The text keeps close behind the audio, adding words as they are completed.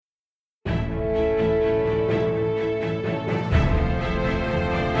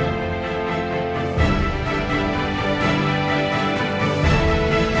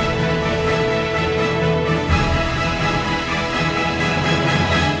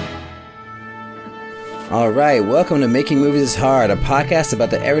All right, welcome to Making Movies is Hard, a podcast about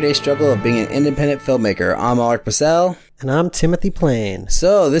the everyday struggle of being an independent filmmaker. I'm Alrik Bussell. And I'm Timothy Plain.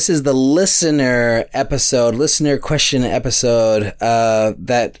 So this is the listener question episode,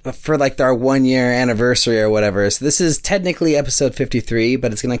 that for like our 1 year anniversary or whatever. So this is technically episode 53,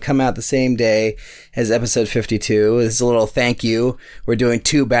 but it's going to come out the same day as episode 52. This is a little thank you. We're doing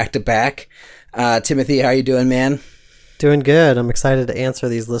 2 back to back. Timothy, how are you doing, man? Doing good. I'm excited to answer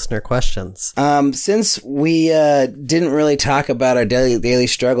these listener questions. Since we didn't really talk about our daily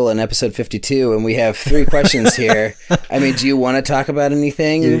struggle in episode 52, and we have 3 questions here, I mean, do you want to talk about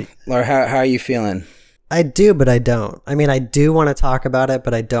anything, or how are you feeling? I do, but I don't. I mean, I do want to talk about it,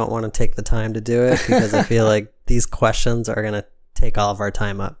 but I don't want to take the time to do it because I feel like these questions are going to take all of our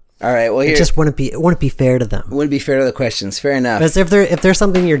time up. All right. Well, it just wouldn't be fair to them. Wouldn't be fair to the questions. Fair enough. Because if there's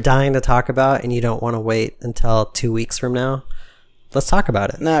something you're dying to talk about and you don't want to wait until 2 weeks from now, let's talk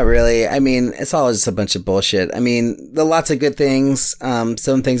about it. Not really. I mean, it's all just a bunch of bullshit. I mean, there are lots of good things,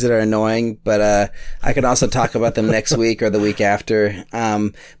 some things that are annoying, but I could also talk about them next week or the week after.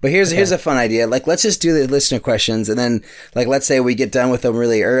 But here's a fun idea. Like, let's just do the listener questions, and then, like, let's say we get done with them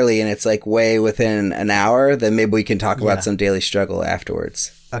really early and it's like way within an hour, then maybe we can talk about some daily struggle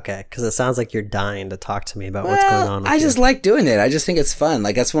afterwards. Okay, because it sounds like you're dying to talk to me about what's going on with I just like doing it. I just think it's fun.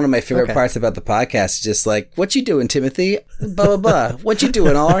 Like, that's one of my favorite parts about the podcast. Just like, what you doing, Timothy? Blah, blah, blah. What you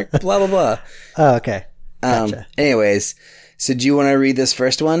doing, Alrik? Blah, blah, blah. Oh, okay. Gotcha. Anyways, so do you want to read this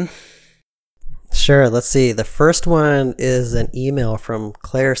first one? Sure. Let's see. The first one is an email from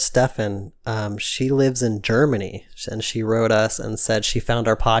Claire Steffen. She lives in Germany, and she wrote us and said she found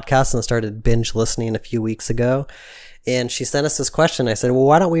our podcast and started binge listening a few weeks ago. And she sent us this question. I said, well,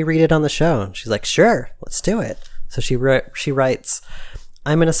 why don't we read it on the show? And she's like, sure, let's do it. So she writes,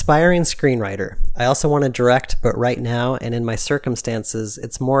 I'm an aspiring screenwriter. I also want to direct, but right now and in my circumstances,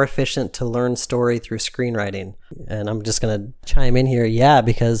 it's more efficient to learn story through screenwriting. And I'm just going to chime in here. Yeah,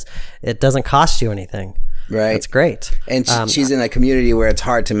 because it doesn't cost you anything. Right. It's great. And she's in a community where it's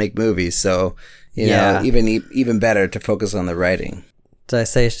hard to make movies. So, you know, even better to focus on the writing. Did I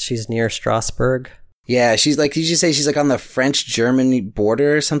say she's near Strasbourg? Yeah, she's like, did you say she's like on the French-German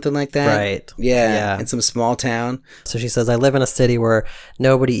border or something like that? Right. Yeah, in some small town. So she says, I live in a city where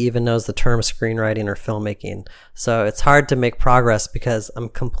nobody even knows the term screenwriting or filmmaking. So it's hard to make progress because I'm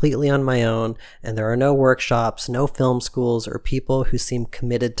completely on my own and there are no workshops, no film schools, or people who seem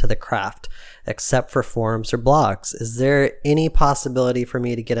committed to the craft, except for forums or blogs. Is there any possibility for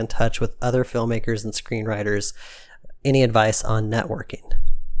me to get in touch with other filmmakers and screenwriters? Any advice on networking?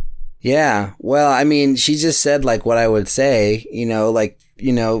 Yeah, well, I mean, she just said like what I would say,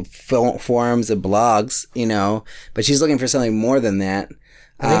 film forums and blogs, but she's looking for something more than that.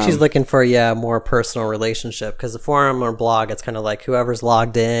 I think she's looking for, a more personal relationship, because the forum or blog, it's kind of like whoever's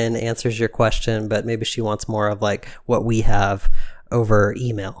logged in answers your question, but maybe she wants more of like what we have over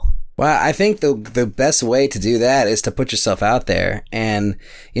email. Well, I think the best way to do that is to put yourself out there. And,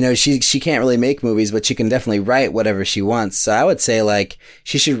 she can't really make movies, but she can definitely write whatever she wants. So I would say, like,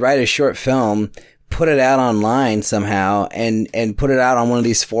 she should write a short film, put it out online somehow, and put it out on one of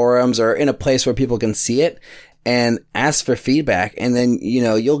these forums or in a place where people can see it, and ask for feedback. And then,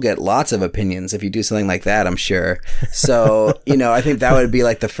 you'll get lots of opinions if you do something like that, I'm sure. So, I think that would be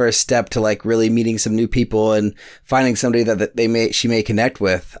like the first step to like really meeting some new people and finding somebody that she may connect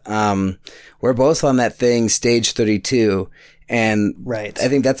with. We're both on that thing, Stage 32. And right. I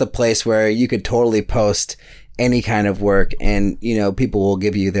think that's a place where you could totally post any kind of work and, people will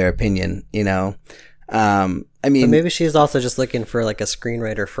give you their opinion, I mean, but maybe she's also just looking for like a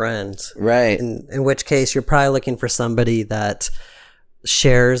screenwriter friend, right? In which case, you're probably looking for somebody that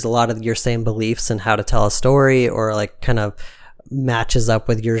shares a lot of your same beliefs in how to tell a story, or like kind of matches up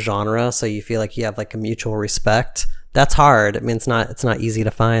with your genre, so you feel like you have like a mutual respect. That's hard. I mean, it's not easy to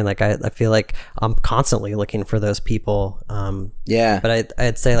find. Like I feel like I'm constantly looking for those people. But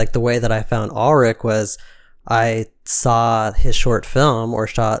I'd say like the way that I found Alrik was I saw his short film or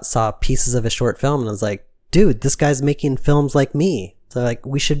saw pieces of his short film and I was like, dude, this guy's making films like me. So like,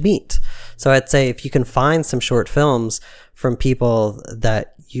 we should meet. So I'd say if you can find some short films from people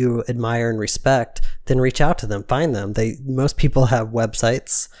that you admire and respect, then reach out to them, find them. Most people have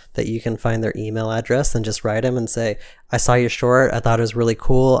websites that you can find their email address and just write them and say, I saw your short. I thought it was really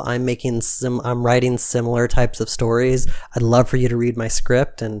cool. I'm writing similar types of stories. I'd love for you to read my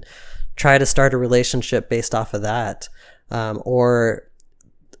script, and try to start a relationship based off of that.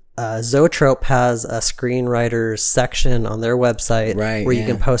 Zoetrope has a screenwriters section on their website where you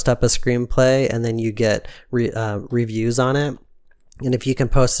can post up a screenplay and then you get reviews on it. And if you can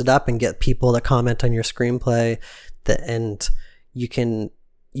post it up and get people to comment on your screenplay, and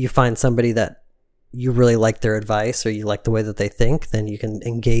you find somebody that you really like their advice or you like the way that they think, then you can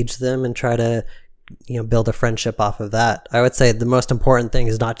engage them and try to, build a friendship off of that. I would say the most important thing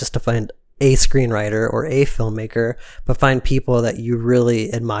is not just to find a screenwriter or a filmmaker, but find people that you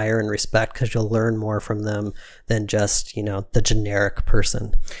really admire and respect, because you'll learn more from them than just, the generic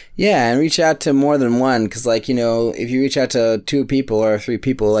person. Yeah, and reach out to more than one, because if you reach out to 2 people or 3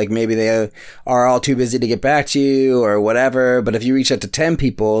 people, maybe they are all too busy to get back to you or whatever. But if you reach out to 10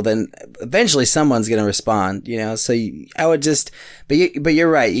 people, then eventually someone's going to respond, So I would just, but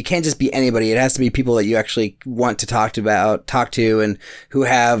you're right. You can't just be anybody. It has to be people that you actually want to talk to, and who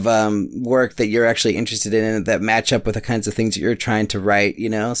have work that you're actually interested in and that match up with the kinds of things that you're trying to write,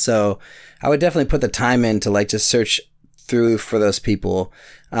 So I would definitely put the time in to just search through for those people.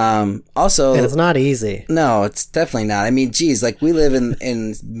 Also, and it's not easy. No, it's definitely not. I mean, geez, we live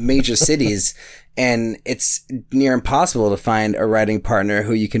in major cities, and it's near impossible to find a writing partner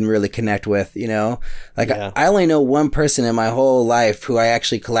who you can really connect with, Yeah. I only know one person in my whole life who I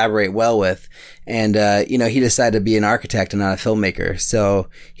actually collaborate well with. And, he decided to be an architect and not a filmmaker. So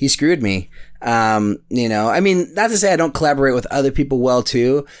he screwed me. Not to say I don't collaborate with other people well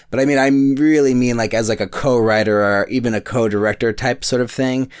too, but I really mean as a co-writer or even a co-director type sort of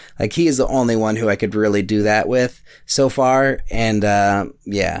thing. He is the only one who I could really do that with so far. And,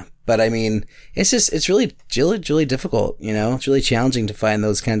 yeah. But it's really, really, really difficult, It's really challenging to find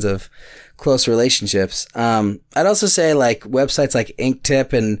those kinds of close relationships. I'd also say websites like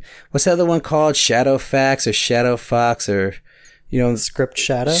Inktip and what's the other one called? Shadowfax or Shadowfox or, Script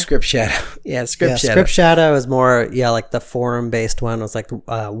Shadow? Script Shadow. Yeah, Script Shadow. Script Shadow is more, the forum-based one. It was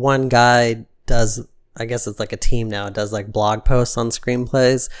one guy does, I guess it's a team now, does blog posts on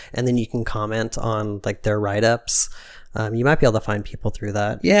screenplays, and then you can comment on their write-ups. You might be able to find people through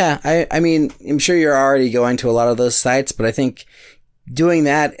that. Yeah, I'm sure you're already going to a lot of those sites, but I think doing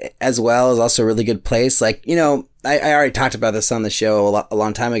that as well is also a really good place. I already talked about this on the show a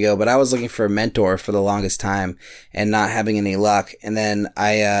long time ago, but I was looking for a mentor for the longest time and not having any luck. And then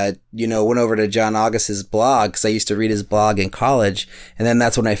I, went over to John August's blog, because I used to read his blog in college. And then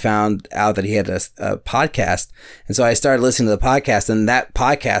that's when I found out that he had a podcast. And so I started listening to the podcast, and that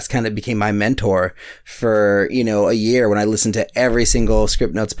podcast kind of became my mentor for, a year, when I listened to every single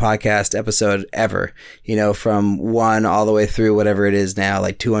Script Notes podcast episode ever, from 1 all the way through whatever it is now,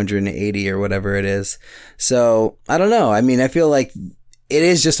 280 or whatever it is. So I don't know. I feel like it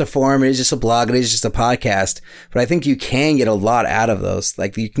is just a forum. It is just a blog. It is just a podcast. But I think you can get a lot out of those.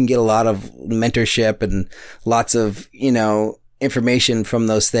 You can get a lot of mentorship and lots of, information from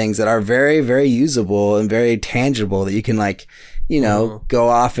those things that are very, very usable and very tangible, that you can go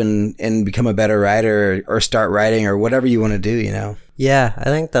off and become a better writer or start writing or whatever you want to do, Yeah, I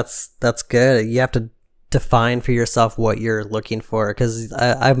think that's good. You have to define for yourself what you're looking for, because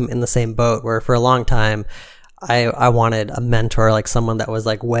I'm in the same boat where for a long time I wanted a mentor, someone that was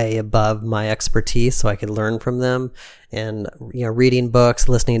way above my expertise so I could learn from them, and reading books,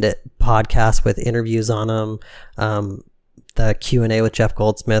 listening to podcasts with interviews on them. The Q&A with Jeff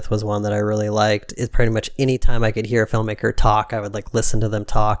Goldsmith was one that I really liked. It's pretty much any time I could hear a filmmaker talk, I would listen to them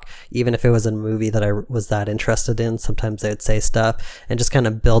talk, even if it was a movie that I was that interested in. Sometimes they would say stuff and just kind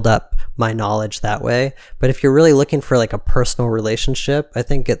of build up my knowledge that way. But if you're really looking for a personal relationship, I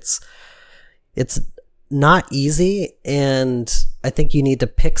think it's not easy, and I think you need to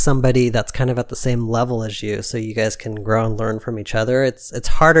pick somebody that's kind of at the same level as you, so you guys can grow and learn from each other. It's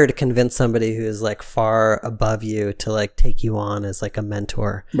harder to convince somebody who's far above you to take you on as a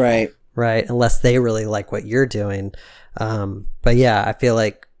mentor, right, unless they really like what you're doing. But yeah, I feel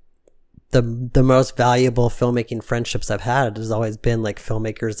the most valuable filmmaking friendships I've had has always been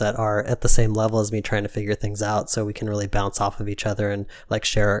filmmakers that are at the same level as me, trying to figure things out, so we can really bounce off of each other and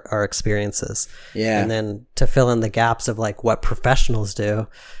share our experiences. Yeah. And then to fill in the gaps of what professionals do,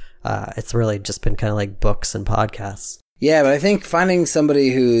 it's really just been kind of books and podcasts. Yeah, but I think finding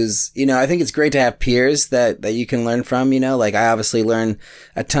somebody who's, I think it's great to have peers that you can learn from, I obviously learn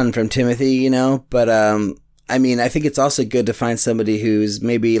a ton from Timothy, but, I think it's also good to find somebody who's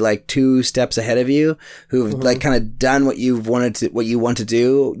maybe 2 steps ahead of you, who've kind of done what you want to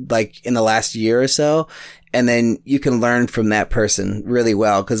do, in the last year or so. And then you can learn from that person really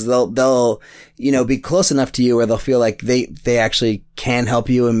well, because they'll, be close enough to you where they'll feel like they actually can help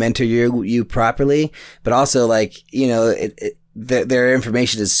you and mentor you properly. But also their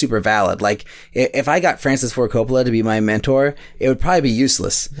information is super valid. If I got Francis Ford Coppola to be my mentor, it would probably be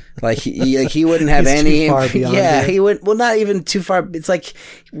useless. He wouldn't have any. Too far beyond yeah, it. he would. Well, not even too far. It's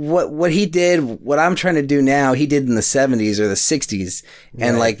what he did. What I'm trying to do now, he did in the 70s or the 60s,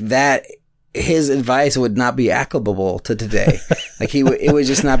 and that his advice would not be applicable to today. Like it would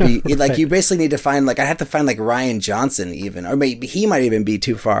just not be like, you basically need to find, like, I have to find like Ryan Johnson even, or maybe he might even be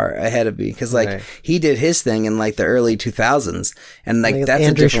too far ahead of me, because like he did his thing in like the early 2000s, and like that's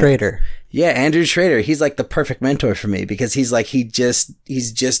Andrew Schrader. Yeah, Andrew Schrader. He's like the perfect mentor for me, because he's like, he's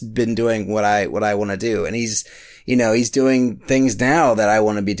just been doing what I want to do, and he's doing things now that I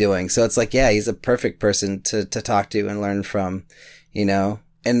want to be doing. So it's like, yeah, he's a perfect person to talk to and learn from,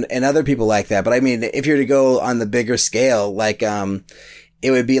 and other people like that. But I mean, if you're to go on the bigger scale, like,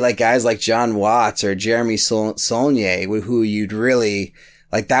 it would be like guys like John Watts or Jeremy Saulnier, who you'd really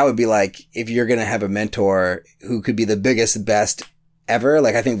like. That would be like, if you're going to have a mentor who could be the biggest, best ever.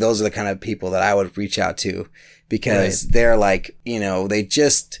 Like, I think those are the kind of people that I would reach out to, because they're like, they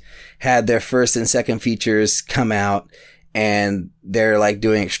just had their first and second features come out, and they're like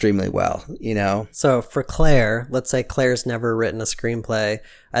doing extremely well, So for Claire, let's say Claire's never written a screenplay.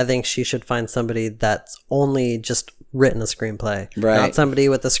 I think she should find somebody that's only just written a screenplay. Right. Not somebody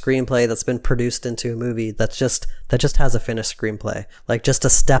with a screenplay that's been produced into a movie that just has a finished screenplay. Like, just a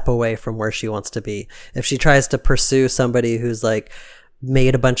step away from where she wants to be. If she tries to pursue somebody who's like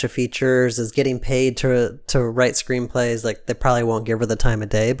made a bunch of features, is getting paid to write screenplays, like, they probably won't give her the time of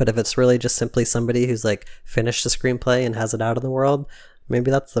day. But if it's really just simply somebody who's like finished a screenplay and has it out in the world,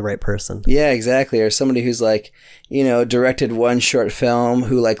 maybe that's the right person. Yeah, exactly. Or somebody who's like, directed one short film,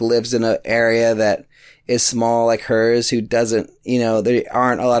 who like lives in an area that is small like hers, who doesn't, there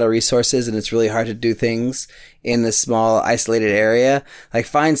aren't a lot of resources, and it's really hard to do things in this small isolated area. Like,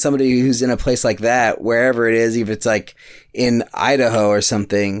 find somebody who's in a place like that, wherever it is, if it's like in Idaho or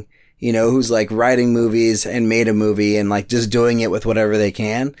something, who's like writing movies and made a movie and like just doing it with whatever they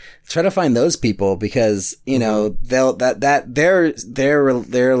can. Try to find those people, because, they'll,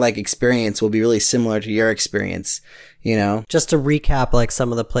 their like experience will be really similar to your experience, Just to recap, like,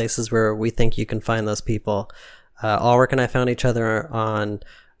 some of the places where we think you can find those people. Ulrich and I found each other on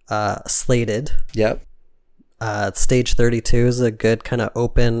Slated. Yep. Stage 32 is a good kind of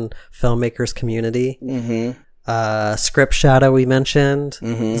open filmmakers community. Mm-hmm. Script Shadow, we mentioned.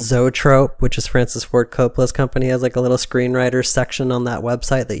 Mm-hmm. Zoetrope, which is Francis Ford Coppola's company, has like a little screenwriter section on that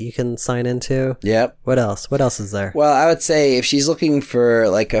website that you can sign into. Yep. What else is there? Well, I would say if she's looking for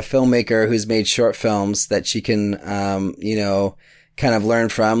like a filmmaker who's made short films that she can, kind of learn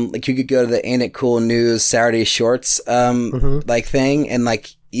from, like, you could go to the Ain't It Cool News Saturday Shorts, like thing. And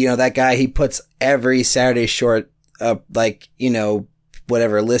like, that guy, he puts every Saturday short,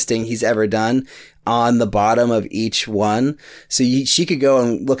 whatever listing he's ever done on the bottom of each one. So she could go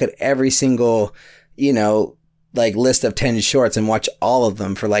and look at every single, like list of 10 shorts and watch all of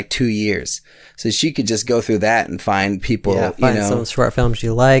them for like 2 years. So she could just go through that and find people, find some short films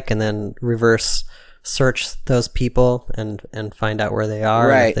you like, and then reverse search those people and find out where they are.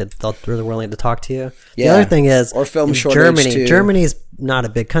 Right. And if they're willing to talk to you. Yeah. The other thing is, or film shortage Germany. too. Germany's not a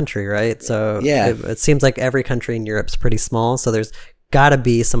big country, right? So yeah, it seems like every country in Europe's pretty small. So there's got to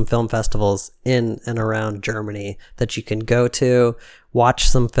be some film festivals in and around Germany that you can go to, watch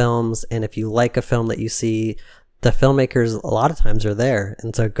some films, and if you like a film that you see, the filmmakers a lot of times are there,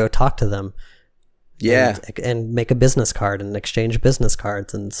 and so go talk to them. Yeah. And make a business card and exchange business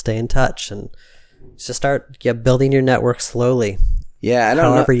cards and stay in touch and just start building your network slowly. Yeah, I don't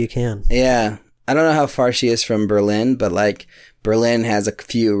know. However you can. Yeah. I don't know how far she is from Berlin, but like Berlin has a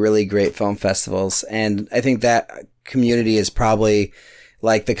few really great film festivals, and I think that community is probably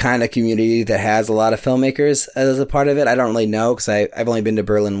like the kind of community that has a lot of filmmakers as a part of it. I don't really know, because I've only been to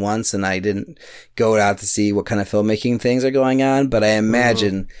Berlin once, and I didn't go out to see what kind of filmmaking things are going on, but I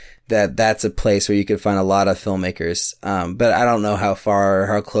imagine that that's a place where you could find a lot of filmmakers. But I don't know how far or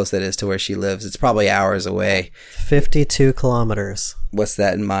how close that is to where she lives. It's probably hours away. 52 kilometers. What's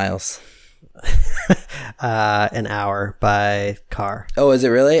that in miles? An hour by car. Oh, is it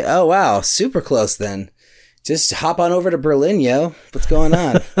really? Oh, wow. Super close then. Just hop on over to Berlin, yo. What's going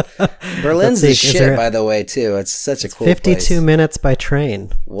on? Berlin's the shit, by the way, too. It's such a cool 52 place. minutes by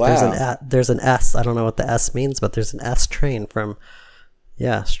train. Wow. There's an S. I don't know what the S means, but there's an S train from,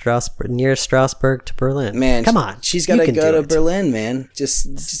 near Strasbourg to Berlin. Man, come on. She's got to go to Berlin, man.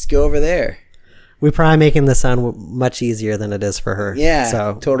 Just go over there. We're probably making this sound much easier than it is for her. Yeah,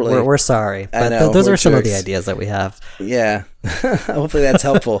 so totally. We're sorry, but those are some of the ideas that we have. Yeah, hopefully that's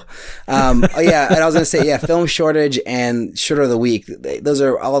helpful. And I was gonna say, Film Shortage and Short of the Week. Those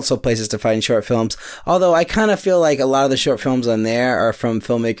are also places to find short films. Although I kind of feel like a lot of the short films on there are from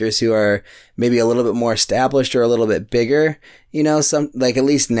filmmakers who are maybe a little bit more established or a little bit bigger. Some like, at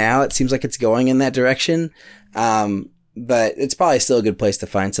least now it seems like it's going in that direction. But it's probably still a good place to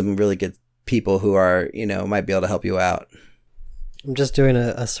find some really good people who are, might be able to help you out. I'm just doing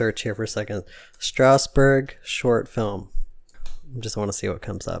a search here for a second. Strasbourg short film. I just want to see what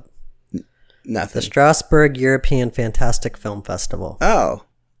comes up. Nothing. The Strasbourg European Fantastic Film Festival. Oh,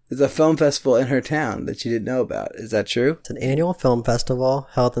 there's a film festival in her town that you didn't know about. Is that true? It's an annual film festival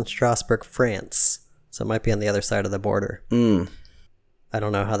held in Strasbourg, France. So it might be on the other side of the border. I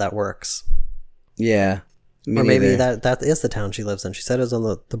don't know how that works. Yeah. Or maybe that is the town she lives in. She said it was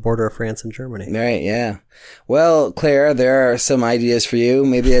on the border of France and Germany. Right, yeah. Well, Claire, there are some ideas for you.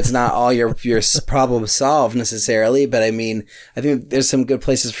 Maybe it's not all your problem solved necessarily, but I mean, I think there's some good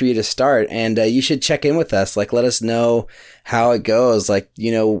places for you to start, and you should check in with us. Like, let us know how it goes. Like,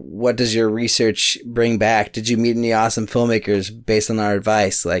 you know, what does your research bring back? Did you meet any awesome filmmakers based on our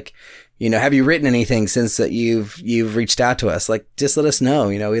advice? Like, you know, have you written anything since that you've reached out to us? Like, just let us know.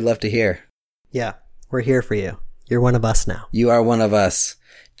 You know, we'd love to hear. Yeah. We're here for you. You're one of us now. You are one of us.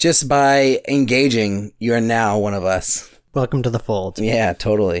 Just by engaging, you are now one of us. Welcome to the fold. Yeah,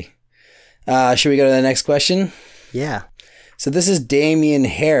 totally. Should we go to the next question? Yeah. So this is Damien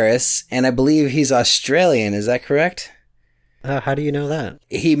Harris, and I believe he's Australian. Is that correct? How do you know that?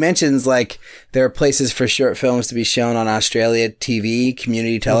 He mentions like there are places for short films to be shown on Australia TV,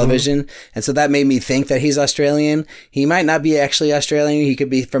 community television. And so that made me think that he's Australian. He might not be actually Australian. He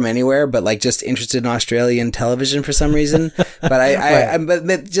could be from anywhere, but like just interested in Australian television for some reason. But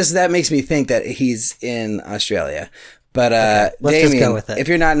but just that makes me think that he's in Australia. But, let's Damien, just go with it. If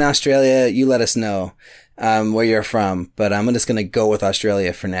you're not in Australia, you let us know, where you're from. But I'm just going to go with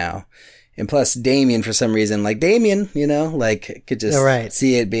Australia for now. And plus, Damien, for some reason, like Damien, you know, like could just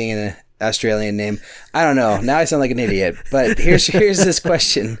see it being an Australian name. I don't know. Now I sound like an idiot. But here's this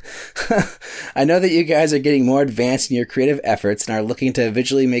question. I know that you guys are getting more advanced in your creative efforts and are looking to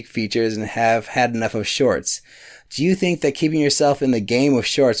visually make features and have had enough of shorts. Do you think that keeping yourself in the game of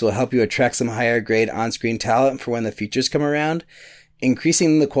shorts will help you attract some higher grade on-screen talent for when the features come around?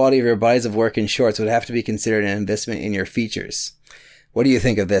 Increasing the quality of your bodies of work in shorts would have to be considered an investment in your features. What do you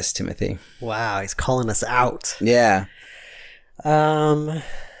think of this, Timothy? Wow, he's calling us out. Yeah. Well,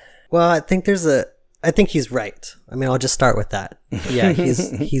 I think he's right. I mean, I'll just start with that. Yeah,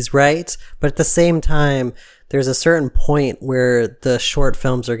 he's right. But at the same time, there's a certain point where the short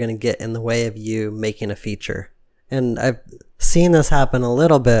films are going to get in the way of you making a feature. And I've seen this happen a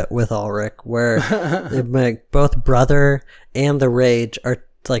little bit with Ulrich, where both Brother and The Rage are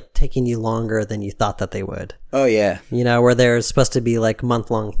like taking you longer than you thought that they would. Oh yeah. You know, where they're supposed to be like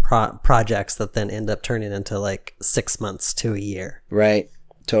month-long projects that then end up turning into like 6 months to a year. Right.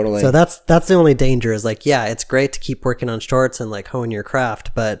 Totally. So that's the only danger is like, yeah, it's great to keep working on shorts and like hone your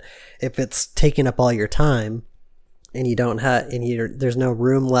craft, but if it's taking up all your time and you don't have there's no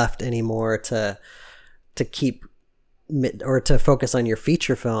room left anymore to keep or to focus on your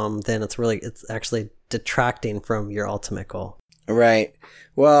feature film, then it's actually detracting from your ultimate goal. Right.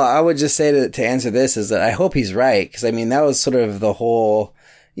 Well, I would just say to answer this is that I hope he's right. Because, I mean, that was sort of the whole,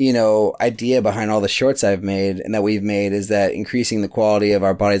 you know, idea behind all the shorts I've made and that we've made is that increasing the quality of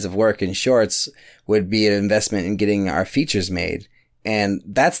our bodies of work in shorts would be an investment in getting our features made. And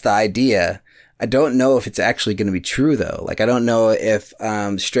that's the idea. I don't know if it's actually going to be true, though. Like, I don't know if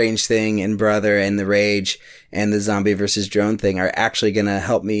Strange Thing and Brother and The Rage and the Zombie versus Drone thing are actually going to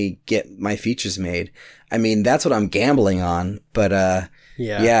help me get my features made. I mean, that's what I'm gambling on, but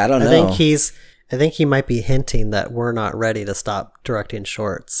yeah, I don't know. I think he might be hinting that we're not ready to stop directing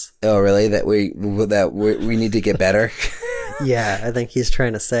shorts. Oh, really? That we need to get better? Yeah, I think he's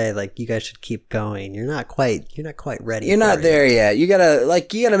trying to say like you guys should keep going. You're not quite ready. You're not there yet. You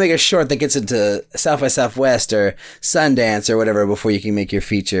gotta make a short that gets into South by Southwest or Sundance or whatever before you can make your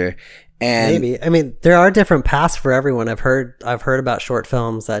feature. And maybe. I mean, there are different paths for everyone. I've heard about short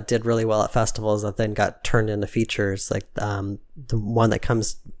films that did really well at festivals that then got turned into features. Like the one that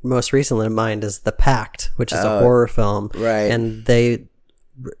comes most recently to mind is The Pact, which is a horror film. Right. And they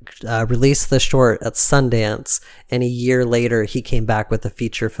released the short at Sundance, and a year later he came back with a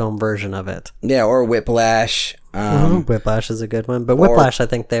feature film version of it. Yeah, or Whiplash. Whiplash is a good one. But Whiplash, I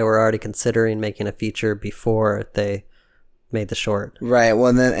think they were already considering making a feature before they made the short. Right. Well,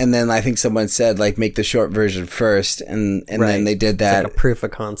 and then I think someone said like make the short version first, and right. Then they did that. It's like a proof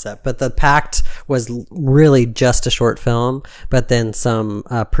of concept. But The Pact was really just a short film. But then some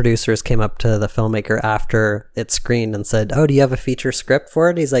producers came up to the filmmaker after it screened and said, "Oh, do you have a feature script for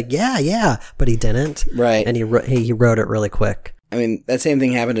it?" He's like, "Yeah," but he didn't. Right. And he wrote it really quick. I mean, that same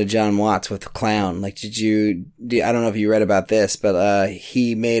thing happened to John Watts with Clown. Like, I don't know if you read about this, but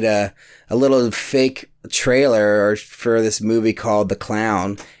he made a a little fake trailer for this movie called The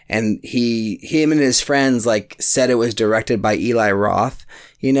Clown. And him and his friends like said it was directed by Eli Roth,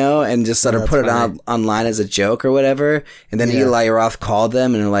 you know, and just sort of put it online as a joke or whatever. And then Eli Roth called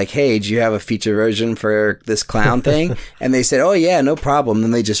them and were like, hey, do you have a feature version for this clown thing? And they said, oh yeah, no problem.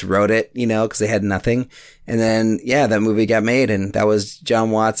 Then they just wrote it, you know, cause they had nothing. And then, that movie got made, and that was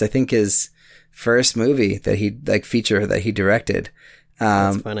John Watts, I think, his first movie that feature that he directed.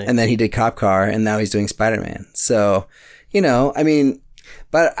 That's funny. And then he did Cop Car, and now he's doing Spider-Man. So, you know, I mean,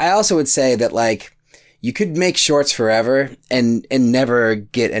 but I also would say that like you could make shorts forever and never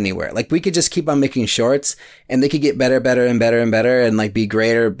get anywhere. Like we could just keep on making shorts and they could get better and like be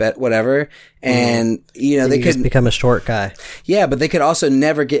greater, whatever. And, you know, so they could could just become a short guy. Yeah, but they could also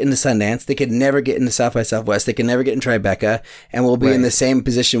never get into Sundance. They could never get into South by Southwest. They could never get in Tribeca, and we'll be in the same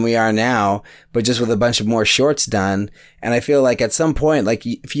position we are now, but just with a bunch of more shorts done. And I feel like at some point, like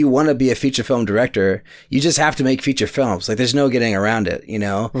if you want to be a feature film director, you just have to make feature films. Like there's no getting around it, you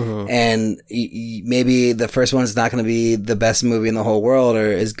know? And maybe the first one's not going to be the best movie in the whole world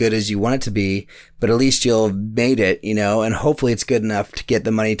or as good as you want it to be, but at least you'll have made it, you know, and hopefully it's good enough to get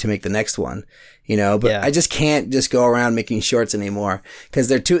the money to make the next one. You know, but I just can't just go around making shorts anymore because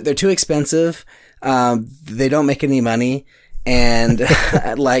they're too expensive. They don't make any money. And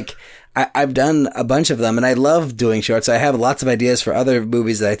like I've done a bunch of them and I love doing shorts. I have lots of ideas for other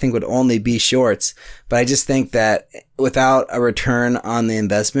movies that I think would only be shorts, but I just think that without a return on the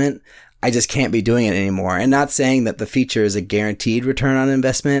investment, I just can't be doing it anymore. And not saying that the feature is a guaranteed return on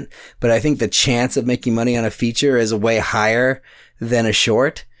investment, but I think the chance of making money on a feature is way higher than a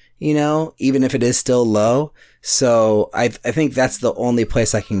short. You know, even if it is still low. So I think that's the only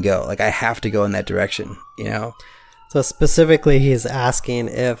place I can go. Like I have to go in that direction, you know? So specifically he's asking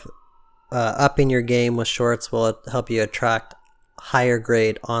if upping your game with shorts will help you attract higher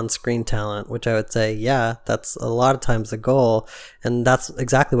grade on-screen talent, which I would say, yeah, that's a lot of times the goal. And that's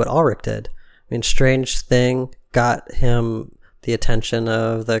exactly what Ulrich did. I mean, Strange Thing got him the attention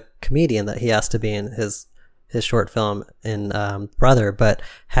of the comedian that he has to be in his short film in Brother, but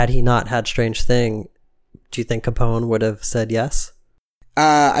had he not had Strange Thing, do you think Capone would have said yes?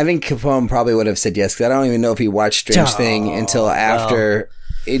 I think Capone probably would have said yes, because I don't even know if he watched Strange Thing until after,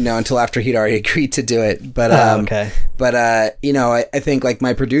 until after he'd already agreed to do it. But okay. But you know, I think like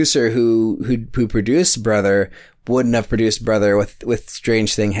my producer who produced Brother wouldn't have produced Brother with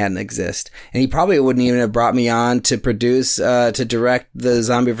Strange Thing hadn't exist. And he probably wouldn't even have brought me on to produce, to direct the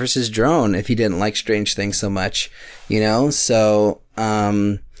Zombie vs. Drone if he didn't like Strange Thing so much, you know? So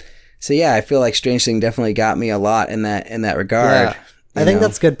yeah, I feel like Strange Thing definitely got me a lot in that regard. Yeah. I think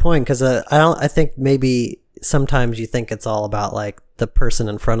that's a good point, because I think maybe sometimes you think it's all about like the person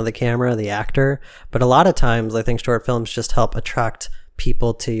in front of the camera, the actor, but a lot of times I think short films just help attract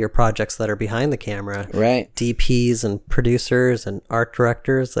people to your projects that are behind the camera, right? DPs and producers and art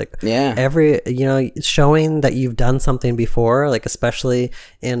directors, like you know, showing that you've done something before, like especially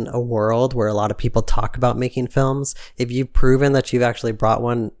in a world where a lot of people talk about making films, if you've proven that you've actually brought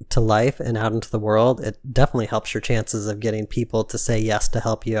one to life and out into the world, it definitely helps your chances of getting people to say yes to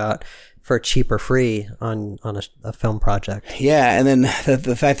help you out for cheap or free on a film project. Yeah, and then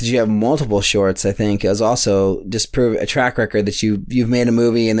the fact that you have multiple shorts, I think, is also just prove a track record that you've made a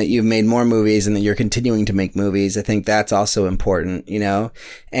movie and that you've made more movies and that you're continuing to make movies. I think that's also important, you know?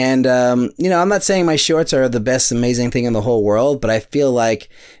 And, you know, I'm not saying my shorts are the best amazing thing in the whole world, but I feel like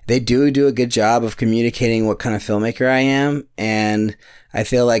they do a good job of communicating what kind of filmmaker I am. And I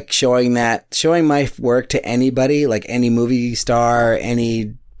feel like showing my work to anybody, like any movie star,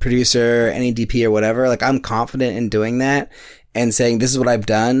 any producer, any DP or whatever, like I'm confident in doing that and saying, this is what I've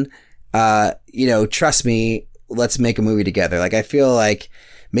done. You know, trust me, let's make a movie together. Like, I feel like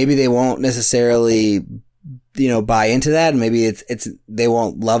maybe they won't necessarily, you know, buy into that. Maybe they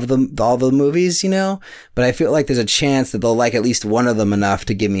won't love all the movies, you know, but I feel like there's a chance that they'll like at least one of them enough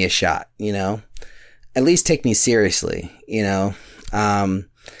to give me a shot, you know, at least take me seriously, you know?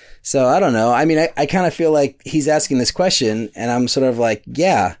 So I don't know. I mean, I kind of feel like he's asking this question and I'm sort of like,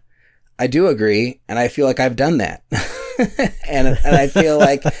 yeah, I do agree. And I feel like I've done that. and I feel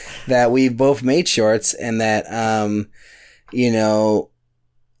like that we've both made shorts and that, you know,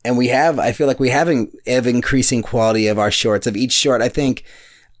 and I feel like we have increasing quality of our shorts. Of each short, I think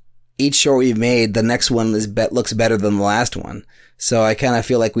each short we've made, the next one looks better than the last one. So I kind of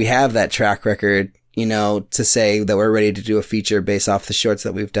feel like we have that track record, you know, to say that we're ready to do a feature based off the shorts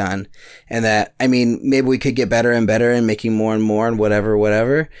that we've done. And that, I mean, maybe we could get better and better and making more and more and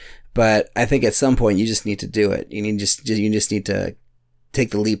whatever. But I think at some point you just need to do it. You just need to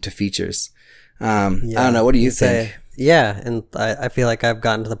take the leap to features. I don't know. What do you think? Yeah, and I feel like I've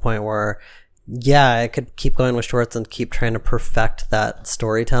gotten to the point where, yeah, I could keep going with shorts and keep trying to perfect that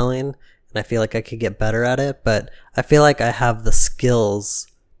storytelling, and I feel like I could get better at it, but I feel like I have the skills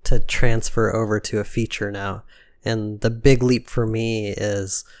to transfer over to a feature now. And the big leap for me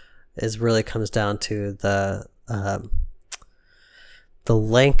is really comes down to the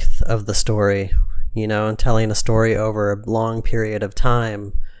length of the story, you know, and telling a story over a long period of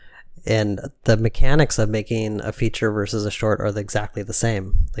time. And the mechanics of making a feature versus a short are exactly the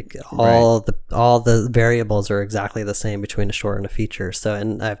same. Like all the variables are exactly the same between a short and a feature. So,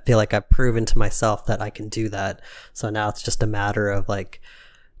 and I feel like I've proven to myself that I can do that. So now it's just a matter of like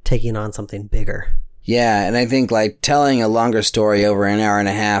taking on something bigger. Yeah, and I think like telling a longer story over an hour and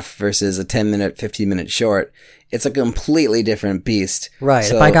a half versus a 10-minute, 15-minute short, it's a completely different beast. Right.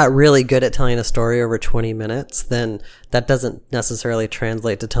 So, if I got really good at telling a story over 20 minutes, then that doesn't necessarily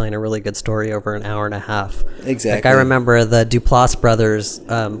translate to telling a really good story over an hour and a half. Exactly. Like I remember the Duplass brothers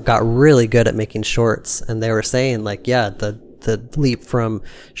got really good at making shorts, and they were saying like, yeah, the leap from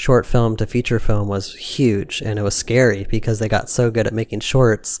short film to feature film was huge, and it was scary because they got so good at making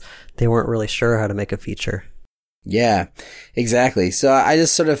shorts, they weren't really sure how to make a feature. Yeah, exactly. So I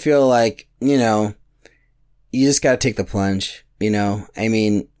just sort of feel like, you know, you just got to take the plunge, you know. I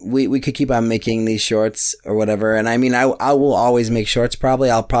mean, we could keep on making these shorts or whatever. And I mean, I will always make shorts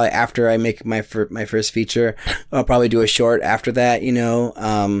probably. I'll probably, after I make my first feature, I'll probably do a short after that, you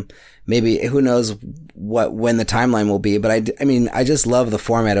know. Maybe, who knows when the timeline will be. But I mean, I just love the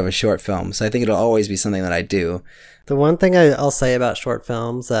format of a short film. So I think it'll always be something that I do. The one thing I'll say about short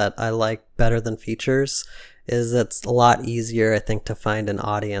films that I like better than features is it's a lot easier, I think, to find an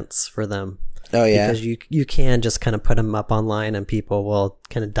audience for them. Oh yeah, because you can just kind of put them up online and people will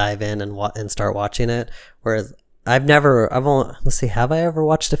kind of dive in and start watching it. Whereas have I ever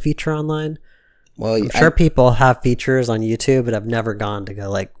watched a feature online? Well, I'm sure people have features on YouTube, but I've never gone to go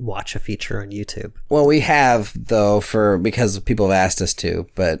like watch a feature on YouTube. Well, we have though because people have asked us to,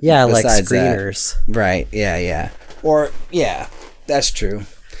 but yeah, like screeners, right? Yeah, or yeah, that's true.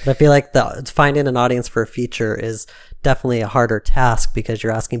 But I feel like finding an audience for a feature is definitely a harder task because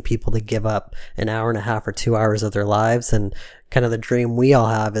you're asking people to give up an hour and a half or 2 hours of their lives, and kind of the dream we all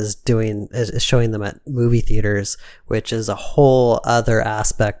have is showing them at movie theaters, which is a whole other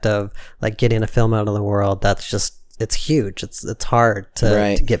aspect of like getting a film out of the world. That's just, it's huge. It's hard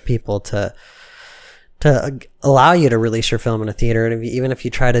to get people to allow you to release your film in a theater. And even if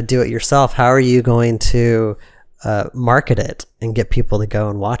you try to do it yourself, how are you going to market it and get people to go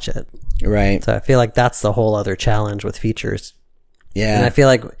and watch it? Right. So I feel like that's the whole other challenge with features. Yeah. And I feel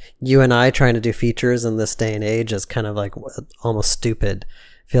like you and I trying to do features in this day and age is kind of like almost stupid.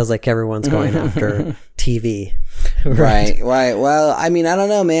 Feels like everyone's going after TV. Right. Well, I mean, I don't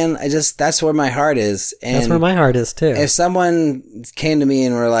know, man. That's where my heart is. And that's where my heart is too. If someone came to me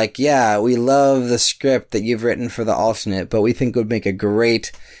and were like, yeah, we love the script that you've written for the alternate, but we think it would make a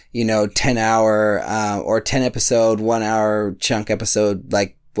great, 10-hour, or 10 episode, 1 hour chunk episode,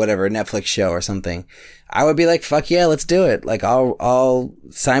 like whatever, Netflix show or something, I would be like, fuck yeah, let's do it. Like, I'll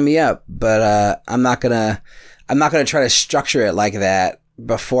sign me up. But, I'm not gonna try to structure it like that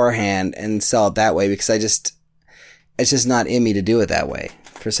beforehand and sell it that way because it's just not in me to do it that way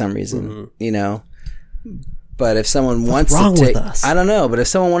for some reason, But if someone wants to take, I don't know, but if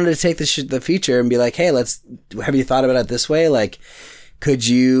someone wanted to take the feature and be like, hey, have you thought about it this way? Like, could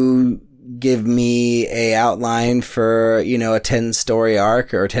you give me a outline for, a 10 story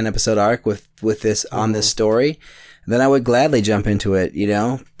arc or a 10 episode arc with this on this story? Then I would gladly jump into it,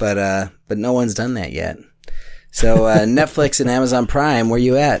 but no one's done that yet. So, Netflix and Amazon Prime, where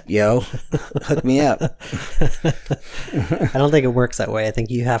you at, yo? Hook me up. I don't think it works that way. I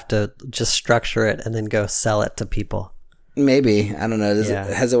think you have to just structure it and then go sell it to people. Maybe. I don't know.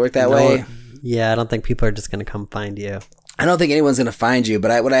 Has it worked that way? Yeah, I don't think people are just going to come find you. I don't think anyone's going to find you,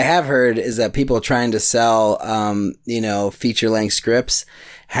 but what I have heard is that people trying to sell, feature-length scripts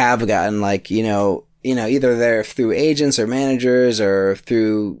have gotten either they're through agents or managers or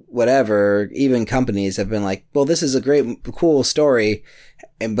through whatever, even companies have been like, well, this is a great, cool story.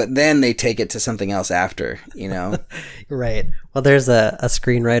 But then they take it to something else after, Right. Well, there's a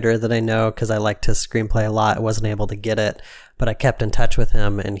screenwriter that I know because I liked his screenplay a lot. I wasn't able to get it, but I kept in touch with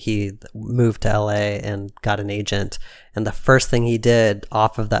him and he moved to LA and got an agent. And the first thing he did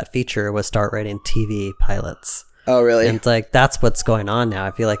off of that feature was start writing TV pilots. Oh, really? And it's like, that's what's going on now.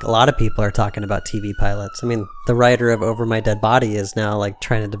 I feel like a lot of people are talking about TV pilots. I mean, the writer of Over My Dead Body is now like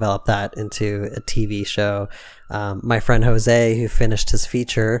trying to develop that into a TV show. My friend Jose, who finished his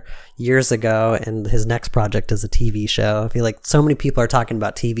feature years ago, and his next project is a TV show. I feel like so many people are talking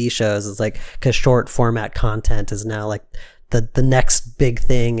about TV shows. It's like, because short format content is now like the next big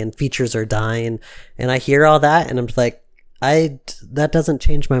thing, and features are dying. And I hear all that, and I'm like, that doesn't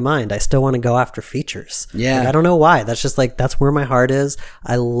change my mind. I still want to go after features. Yeah. Like, I don't know why. That's just like, that's where my heart is.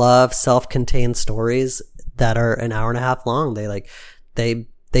 I love self-contained stories that are an hour and a half long.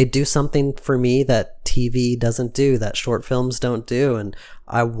 They do something for me that TV doesn't do, that short films don't do. And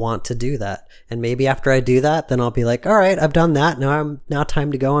I want to do that. And maybe after I do that, then I'll be like, all right, I've done that. Now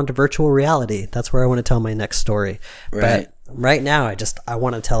time to go on to virtual reality. That's where I want to tell my next story. Right. But right now, I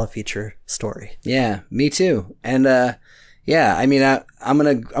want to tell a feature story. Yeah, me too. And, yeah, I mean, I'm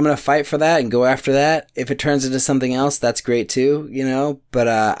gonna fight for that and go after that. If it turns into something else, that's great too, you know. But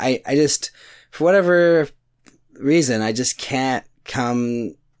I just, for whatever reason, I just can't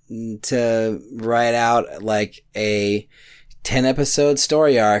come to write out like a 10-episode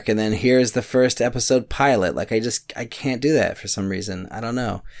story arc and then here's the first episode pilot. Like, I can't do that for some reason. I don't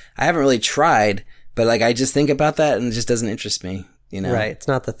know. I haven't really tried, but like, I just think about that and it just doesn't interest me. You know? Right. It's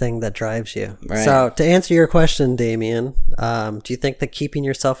not the thing that drives you. Right. So to answer your question, Damien, do you think that keeping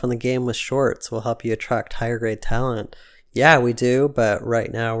yourself in the game with shorts will help you attract higher grade talent? Yeah, we do. But right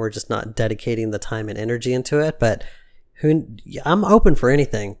now we're just not dedicating the time and energy into it. But I'm open for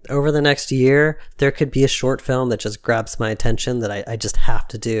anything. Over the next year, there could be a short film that just grabs my attention that I just have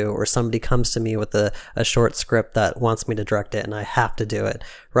to do, or somebody comes to me with a short script that wants me to direct it and I have to do it.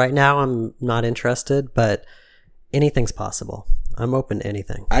 Right now I'm not interested, but anything's possible. I'm open to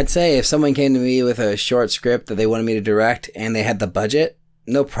anything. I'd say if someone came to me with a short script that they wanted me to direct and they had the budget,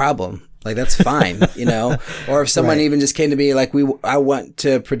 no problem. Like, that's fine, you know? Or if someone Right. even just came to me like, I want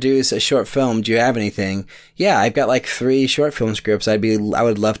to produce a short film. Do you have anything? Yeah, I've got like 3 short film scripts I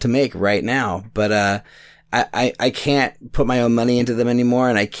would love to make right now. But, I can't put my own money into them anymore,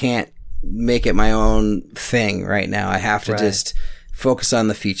 and I can't make it my own thing right now. I have to Right. just focus on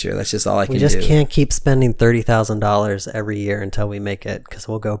the feature. That's just all I can do. We just can't keep spending $30,000 every year until we make it, because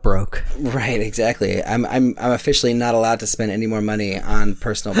we'll go broke. Right, exactly. I'm officially not allowed to spend any more money on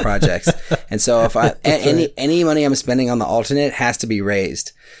personal projects, and so if any money I'm spending on the alternate has to be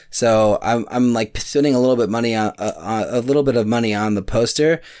raised. So I'm like spending a little bit of money on the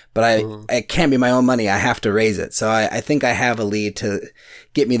poster, but it can't be my own money. I have to raise it. So I think I have a lead to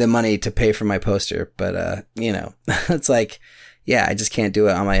get me the money to pay for my poster, but you know, it's like. Yeah, I just can't do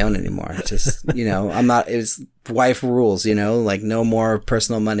it on my own anymore. It's just, you know, it's wife rules, you know, like no more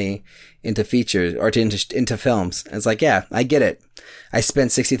personal money into features or into films. And it's like, yeah, I get it. I spent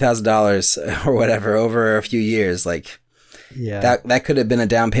 $60,000 or whatever over a few years. Like, Yeah. that could have been a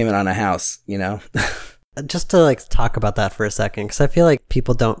down payment on a house, you know? Just to like talk about that for a second, because I feel like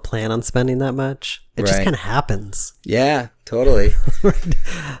people don't plan on spending that much. It just Right. kind of happens. Yeah, totally.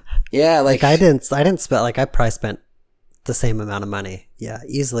 Yeah, like I didn't spend, like, I probably spent the same amount of money. Yeah,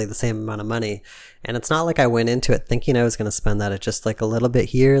 easily the same amount of money. And it's not like I went into it thinking I was going to spend that. It's just like a little bit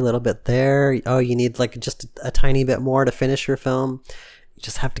here, a little bit there. Oh, you need like just a tiny bit more to finish your film. You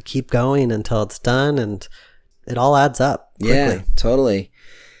just have to keep going until it's done, and it all adds up quickly. Yeah, totally.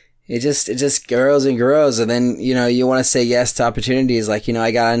 It just grows and grows. And then, you know, you want to say yes to opportunities. Like, you know,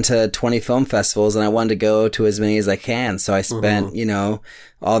 I got into 20 film festivals and I wanted to go to as many as I can. So I spent, you know,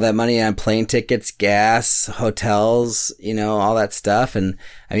 all that money on plane tickets, gas, hotels, you know, all that stuff. And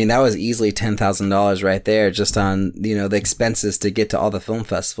I mean, that was easily $10,000 right there just on, you know, the expenses to get to all the film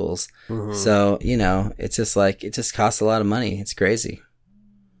festivals. So, you know, it's just like, it just costs a lot of money. It's crazy.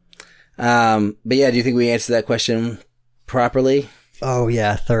 But yeah, do you think we answered that question properly? Oh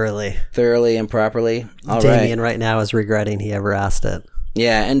yeah, thoroughly. Thoroughly and properly. All Damien right. right now is regretting he ever asked it.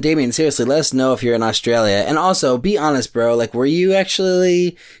 Yeah, and Damien, seriously, let us know if you're in Australia. And also, be honest, bro. Like, were you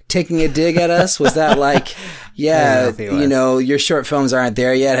actually taking a dig at us? Was that like, yeah, you know, your short films aren't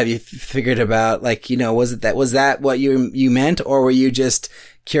there yet? Have you figured about, like, you know, was that what you meant? Or were you just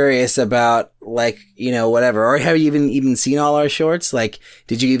curious about, like, you know, whatever? Or have you even seen all our shorts? Like,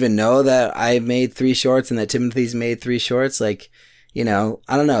 did you even know that I made 3 shorts and that Timothy's made 3 shorts? Like, you know,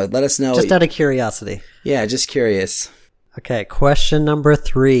 I don't know. Let us know. Just out of curiosity. Yeah, just curious. Okay, question number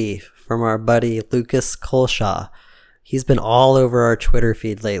 3 from our buddy Lucas Colshaw. He's been all over our Twitter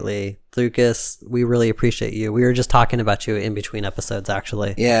feed lately. Lucas, we really appreciate you. We were just talking about you in between episodes,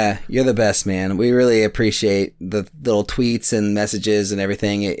 actually. Yeah, you're the best, man. We really appreciate the little tweets and messages and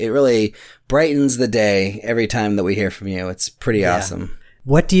everything. It really brightens the day every time that we hear from you. It's pretty awesome.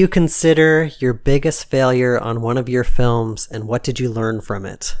 What do you consider your biggest failure on one of your films, and what did you learn from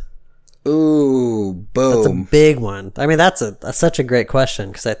it? Ooh, boom. That's a big one. I mean, that's such a great question,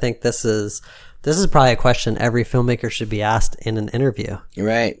 because I think this is probably a question every filmmaker should be asked in an interview.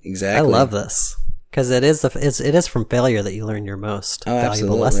 Right, exactly. I love this, because it is from failure that you learn your most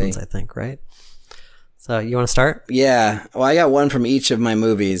valuable lessons, I think, right? So you want to start? Yeah. Well, I got one from each of my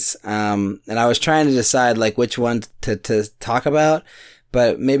movies. And I was trying to decide like which one to talk about,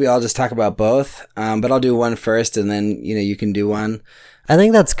 but maybe I'll just talk about both. But I'll do one first and then, you can do one. I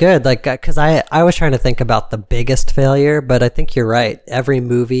think that's good. Like, cause I was trying to think about the biggest failure, but I think you're right. Every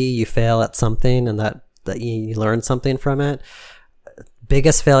movie you fail at something and that you learn something from it.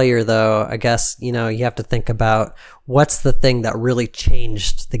 Biggest failure though, I guess, you have to think about what's the thing that really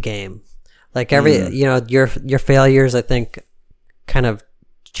changed the game. Like your failures, I think, kind of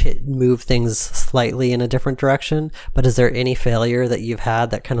move things slightly in a different direction. But is there any failure that you've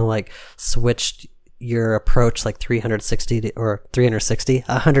had that kind of like switched your approach like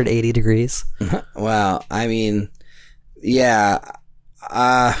 180 degrees? Wow. I mean, yeah.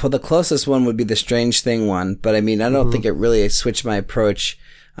 Well, the closest one would be the Strange Thing one. But I mean, I don't think it really switched my approach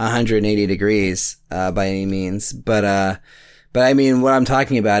 180 degrees by any means. But I mean, what I'm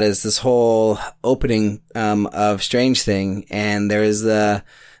talking about is this whole opening of Strange Thing, and there's the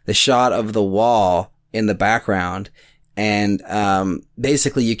shot of the wall in the background, and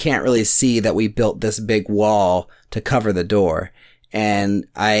basically you can't really see that we built this big wall to cover the door. And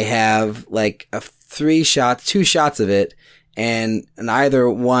I have like two shots of it, and in either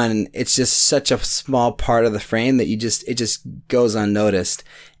one, it's just such a small part of the frame that it just goes unnoticed.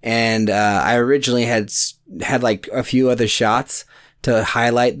 And I originally had like a few other shots to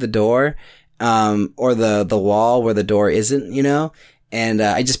highlight the door, or the wall where the door isn't, and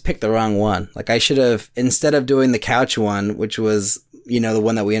I just picked the wrong one. Like I should have, instead of doing the couch one, which was, the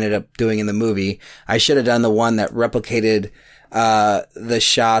one that we ended up doing in the movie, I should have done the one that replicated the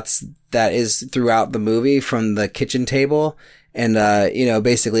shots that is throughout the movie from the kitchen table. And,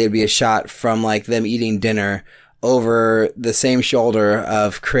 basically it'd be a shot from like them eating dinner over the same shoulder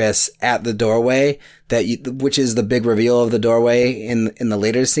of Chris at the doorway which is the big reveal of the doorway in the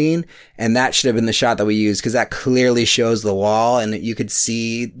later scene. And that should have been the shot that we used, because that clearly shows the wall and you could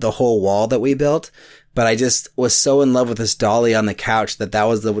see the whole wall that we built. But I just was so in love with this dolly on the couch that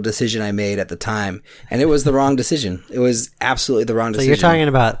was the decision I made at the time. And it was the wrong decision. It was absolutely the wrong decision. So you're talking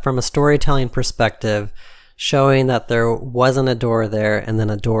about, from a storytelling perspective, showing that there wasn't a door there and then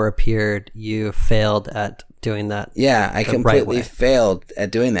a door appeared, you failed at doing that. Yeah, I completely failed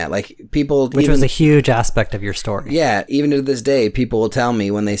at doing that. Like people, which was a huge aspect of your story. Yeah, even to this day, people will tell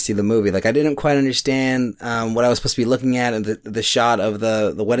me when they see the movie, like I didn't quite understand what I was supposed to be looking at, and the shot of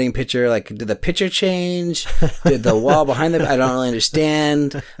the wedding picture. Like, did the picture change? Did the wall behind I don't really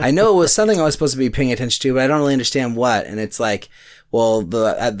understand. I know it was something I was supposed to be paying attention to, but I don't really understand what. And it's like, well,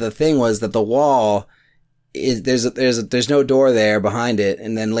 the thing was that the wall is there's no door there behind it,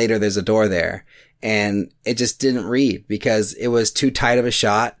 and then later there's a door there. And it just didn't read because it was too tight of a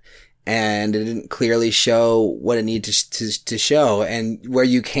shot, and it didn't clearly show what it needed to show. And where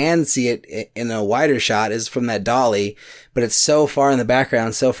you can see it in a wider shot is from that dolly, but it's so far in the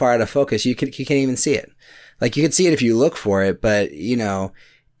background, so far out of focus, you can't even see it. Like you could see it if you look for it, but it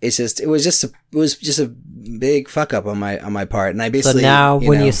was just a big fuck up on my part. And I basically, so now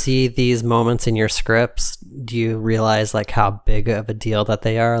when you see these moments in your scripts, do you realize like how big of a deal that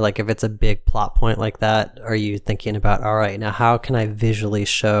they are? Like if it's a big plot point like that, are you thinking about, all right, now how can I visually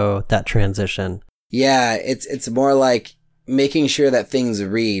show that transition? Yeah, it's more like making sure that things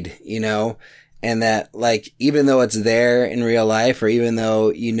read, and that like, even though it's there in real life, or even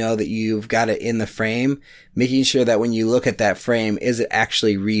though that you've got it in the frame, making sure that when you look at that frame, is it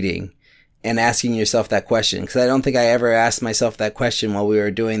actually reading? And asking yourself that question. Cause I don't think I ever asked myself that question while we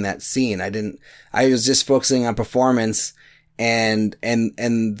were doing that scene. I was just focusing on performance and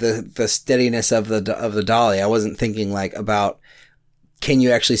the steadiness of the dolly. I wasn't thinking like about, can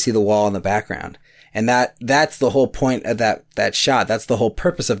you actually see the wall in the background? And that's the whole point of that shot. That's the whole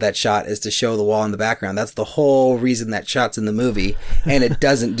purpose of that shot, is to show the wall in the background. That's the whole reason that shot's in the movie. And it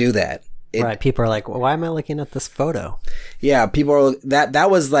doesn't do that. Right. People are like, well, why am I looking at this photo? Yeah. People are,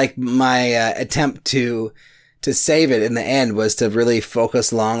 that was like my attempt to save it in the end, was to really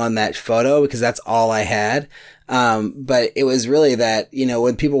focus long on that photo, because that's all I had. But it was really that,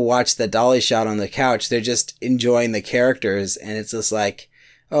 when people watch the dolly shot on the couch, they're just enjoying the characters, and it's just like,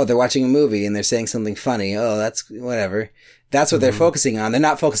 oh, they're watching a movie and they're saying something funny. Oh, that's whatever. That's what they're focusing on. They're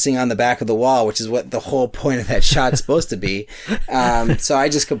not focusing on the back of the wall, which is what the whole point of that shot's supposed to be. So I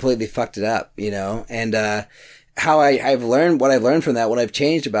just completely fucked it up, and, how I've learned what I've learned from that, what I've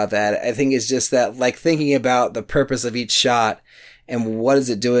changed about that, I think is just that, like, thinking about the purpose of each shot and what is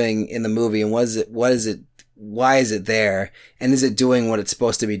it doing in the movie, and why is it there, and is it doing what it's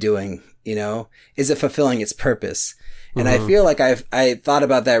supposed to be doing? You know, is it fulfilling its purpose? And I feel like I thought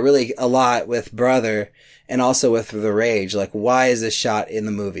about that really a lot with Brother, and also with The Rage. Like, why is this shot in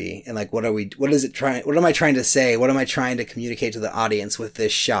the movie? And like, what am I trying to say? What am I trying to communicate to the audience with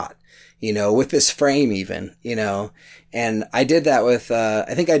this shot? You know, with this frame even, you know? And I did that with,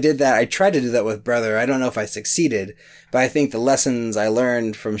 I tried to do that with Brother. I don't know if I succeeded, but I think the lessons I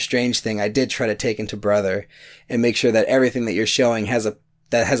learned from Strange Thing, I did try to take into Brother, and make sure that everything that you're showing has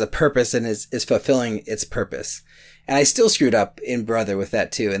a purpose and is fulfilling its purpose. And I still screwed up in Brother with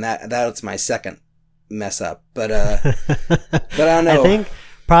that too. And that's my second mess up. But I don't know. I think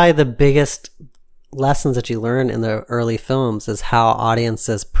probably the biggest lessons that you learn in the early films is how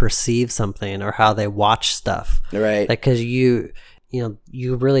audiences perceive something or how they watch stuff. Right. Like, cause you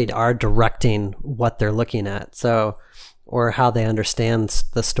really are directing what they're looking at. So, or how they understand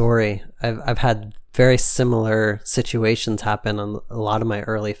the story. I've had very similar situations happen on a lot of my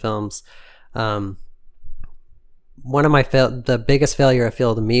early films. One of the biggest failure I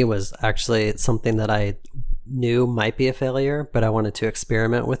feel to me was actually something that I knew might be a failure, but I wanted to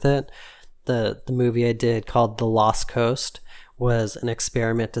experiment with it. The movie I did called The Lost Coast was an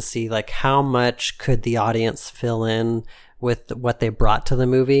experiment to see like how much could the audience fill in with what they brought to the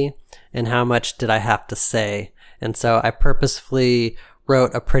movie, and how much did I have to say. And so I purposefully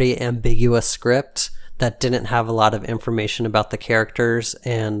wrote a pretty ambiguous script that didn't have a lot of information about the characters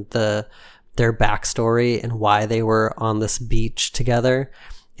and their backstory and why they were on this beach together.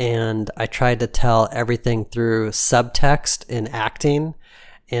 And I tried to tell everything through subtext and acting,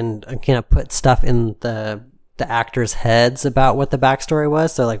 and kind of put stuff in the actors' heads about what the backstory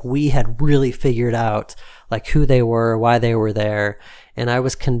was. So like, we had really figured out like who they were, why they were there. And I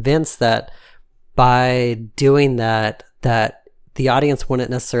was convinced that by doing that the audience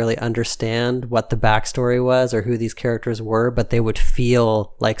wouldn't necessarily understand what the backstory was or who these characters were, but they would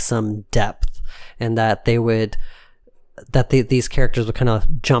feel like some depth, and that these characters would kind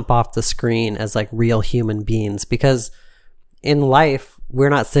of jump off the screen as like real human beings. Because in life, we're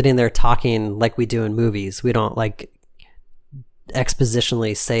not sitting there talking like we do in movies. We don't like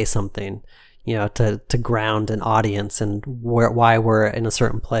expositionally say something, you know, to ground an audience and why we're in a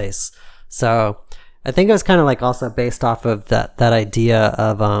certain place. So I think it was kind of like also based off of that idea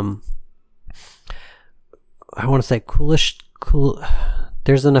of, I want to say cool.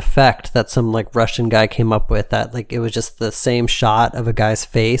 There's an effect that some like Russian guy came up with that like, it was just the same shot of a guy's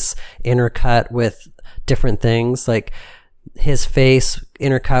face intercut with different things, like his face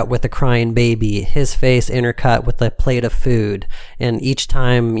intercut with a crying baby, his face intercut with a plate of food. And each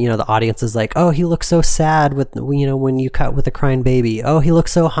time, you know, the audience is like, oh, he looks so sad with, you know, when you cut with a crying baby. Oh, he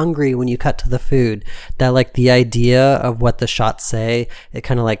looks so hungry when you cut to the food. That like the idea of what the shots say, it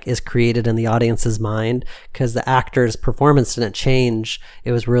kind of like is created in the audience's mind, because the actor's performance didn't change.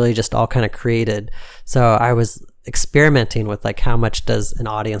 It was really just all kind of created. So I was experimenting with like, how much does an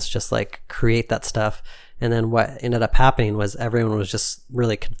audience just like create that stuff? And then what ended up happening was everyone was just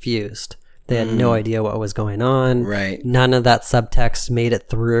really confused. They had no idea what was going on. Right. None of that subtext made it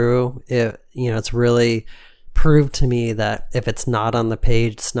through. It's really proved to me that if it's not on the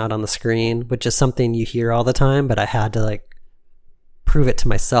page, it's not on the screen, which is something you hear all the time, but I had to like prove it to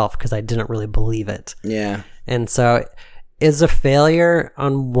myself because I didn't really believe it. Yeah. And so it's a failure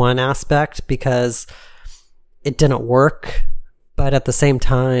on one aspect because it didn't work, but at the same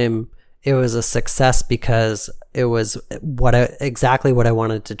time, it was a success because it was exactly what I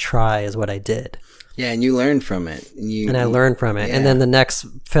wanted to try is what I did. Yeah, and you learned from it. And I learned from it. Yeah. And then the next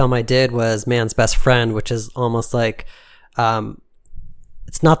film I did was Man's Best Friend, which is almost like,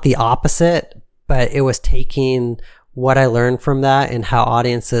 it's not the opposite, but it was taking what I learned from that and how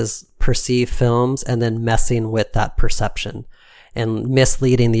audiences perceive films and then messing with that perception and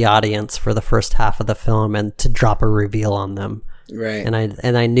misleading the audience for the first half of the film and to drop a reveal on them. Right. And I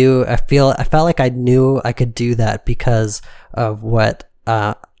felt like I knew I could do that because of what,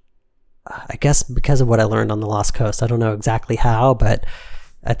 I guess because of what I learned on The Lost Coast. I don't know exactly how, but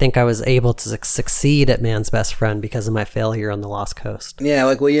I think I was able to succeed at Man's Best Friend because of my failure on The Lost Coast. Yeah.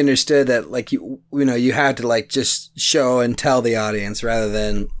 Like, well, you understood that, like, you had to like just show and tell the audience rather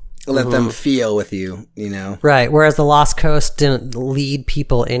than let them feel with you, you know? Right. Whereas The Lost Coast didn't lead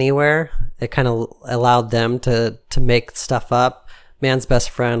people anywhere. It kind of allowed them to make stuff up. Man's Best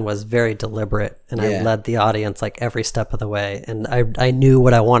Friend was very deliberate, and I led the audience like every step of the way. And I knew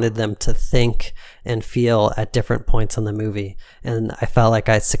what I wanted them to think and feel at different points in the movie. And I felt like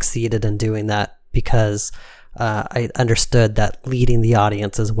I succeeded in doing that because I understood that leading the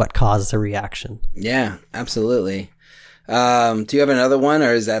audience is what causes a reaction. Yeah, absolutely. Do you have another one,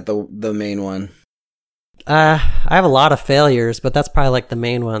 or is that the main one? I have a lot of failures, but that's probably like the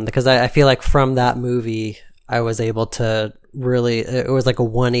main one, because I feel like from that movie, I was able to really, it was like a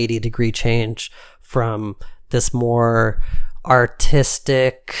 180 degree change from this more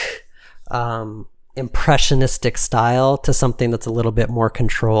artistic, impressionistic style to something that's a little bit more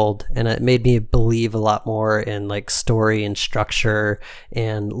controlled. And it made me believe a lot more in like story and structure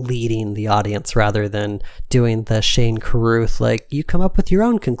and leading the audience rather than doing the Shane Carruth, like, you come up with your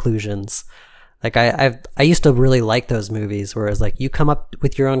own conclusions. Like I used to really like those movies where it's like, you come up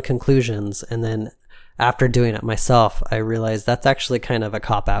with your own conclusions, and then after doing it myself, I realized that's actually kind of a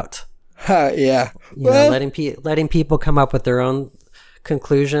cop-out. Yeah. You know, letting people come up with their own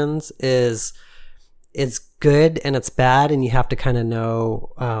conclusions is good and it's bad, and you have to kind of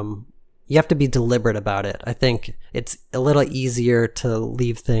know, you have to be deliberate about it. I think it's a little easier to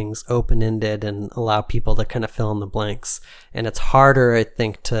leave things open-ended and allow people to kind of fill in the blanks. And it's harder, I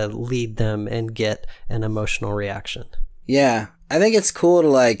think, to lead them and get an emotional reaction. Yeah. I think it's cool to,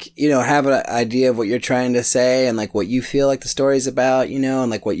 like, you know, have an idea of what you're trying to say and like what you feel like the story's about, you know, and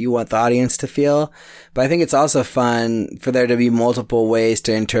like what you want the audience to feel. But I think it's also fun for there to be multiple ways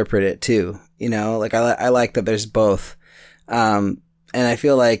to interpret it too. You know, like I like that there's both. And I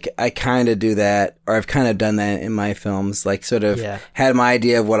feel like I kind of do that, or I've kind of done that in my films, like sort of had my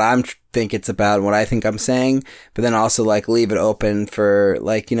idea of what I'm think it's about and what I think I'm saying, but then also like leave it open for,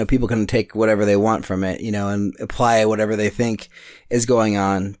 like, you know, people can take whatever they want from it, you know, and apply whatever they think is going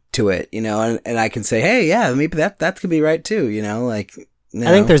on to it, you know, and I can say, hey, yeah, maybe that could be right too, you know, like, you know.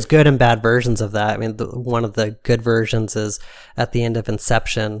 I think there's good and bad versions of that. I mean, one of the good versions is at the end of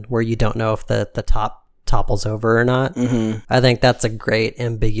Inception, where you don't know if the top topples over or not. Mm-hmm. I think that's a great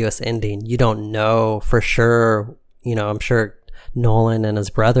ambiguous ending. You don't know for sure. You know, I'm sure Nolan and his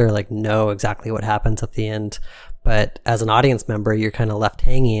brother like know exactly what happens at the end, but as an audience member, you're kind of left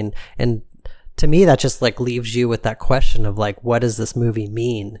hanging. And to me, that just like leaves you with that question of like, what does this movie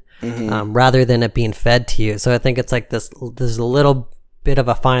mean? Mm-hmm. Rather than it being fed to you. So I think it's like there's a little bit of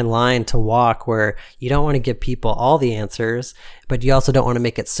a fine line to walk where you don't want to give people all the answers, but you also don't want to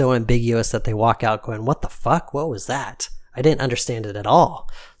make it so ambiguous that they walk out going, what the fuck? What was that? I didn't understand it at all.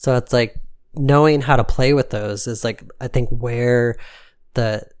 So it's like knowing how to play with those is like, I think where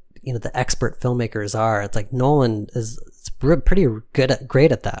the expert filmmakers are. It's like Nolan is pretty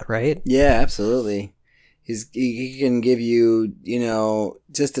great at that, right? Yeah, absolutely. He can give you, you know,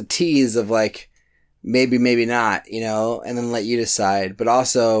 just a tease of like, maybe not, you know, and then let you decide, but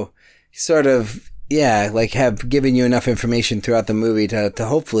also sort of, yeah, like have given you enough information throughout the movie to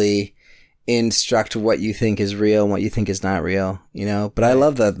hopefully instruct what you think is real and what you think is not real, you know. But I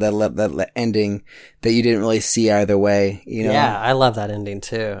love that ending that you didn't really see either way, you know. Yeah, I love that ending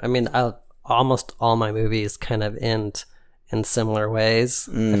too. I mean, almost all my movies kind of end in similar ways.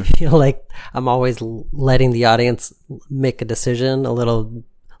 I feel like I'm always letting the audience make a decision, a little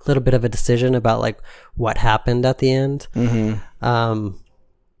bit of a decision about like what happened at the end. Mm-hmm.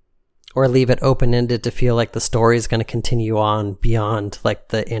 Or leave it open-ended to feel like the story is going to continue on beyond like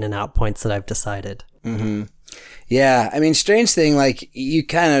the in and out points that I've decided. Mm-hmm. Yeah. I mean, strange thing, like you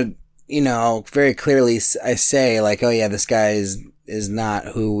kind of, you know, very clearly I say like, oh yeah, this guy is not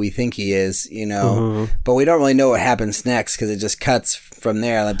who we think he is, you know, mm-hmm. but we don't really know what happens next because it just cuts from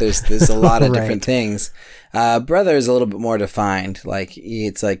there. Like there's a lot of different things. Brother is a little bit more defined. Like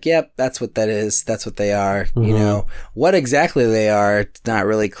it's like, yep, that's what that is. That's what they are. Mm-hmm. You know, what exactly they are, it's not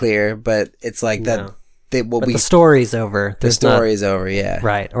really clear, but it's like that. The story's over. The story's over, yeah.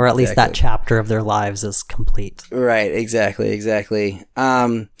 Right. Or at least that chapter of their lives is complete. Right, exactly.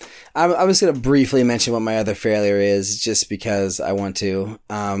 I was going to briefly mention what my other failure is just because I want to.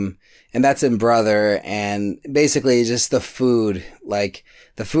 And that's in Brother, and basically just the food. Like,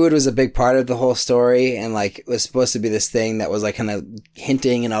 the food was a big part of the whole story, and like, it was supposed to be this thing that was like kind of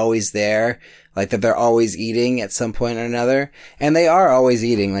hinting and always there. Like that they're always eating at some point or another. And they are always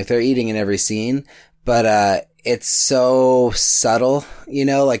eating. Like, they're eating in every scene. But, it's so subtle, you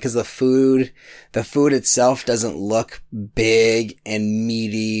know, like, cause the food itself doesn't look big and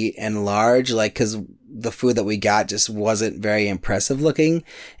meaty and large, like, cause the food that we got just wasn't very impressive looking.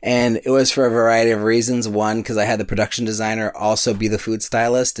 And it was for a variety of reasons. One, cause I had the production designer also be the food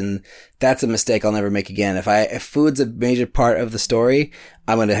stylist, and that's a mistake I'll never make again. If food's a major part of the story,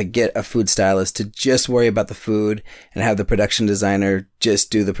 I'm going to get a food stylist to just worry about the food and have the production designer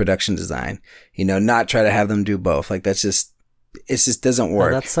just do the production design, you know, not try to have them do both. Like, that's just it just doesn't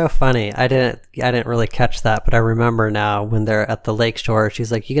work. Oh, that's so funny. I didn't really catch that, but I remember now when they're at the lakeshore,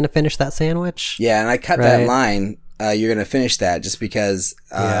 she's like, "You gonna finish that sandwich?" Yeah, and I cut that line. You're gonna finish that just because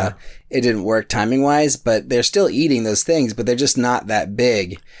it didn't work timing wise. But they're still eating those things, but they're just not that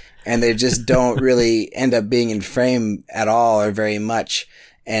big, and they just don't really end up being in frame at all or very much.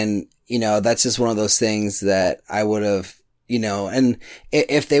 And that's just one of those things that I would have. And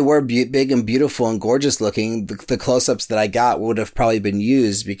if they were big and beautiful and gorgeous looking, the close-ups that I got would have probably been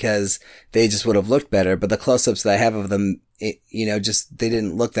used because they just would have looked better. But the close-ups that I have of them, they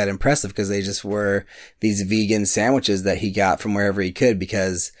didn't look that impressive because they just were these vegan sandwiches that he got from wherever he could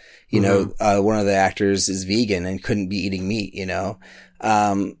because, one of the actors is vegan and couldn't be eating meat, and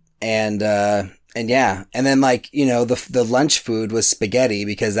then the lunch food was spaghetti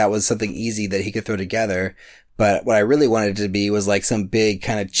because that was something easy that he could throw together. But what I really wanted it to be was like some big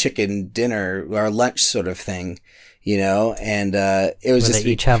kind of chicken dinner or lunch sort of thing, and it was they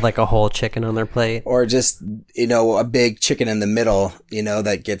each have like a whole chicken on their plate, or just a big chicken in the middle,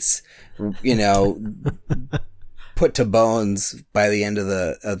 that gets put to bones by the end of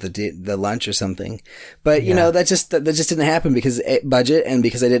the lunch or something. But that just didn't happen because budget and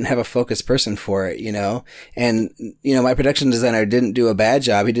because I didn't have a focused person for it, and my production designer didn't do a bad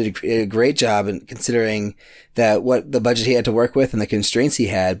job. He did a great job in considering that what the budget he had to work with and the constraints he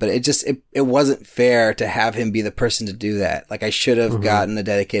had, but it wasn't fair to have him be the person to do that. Like I should have gotten a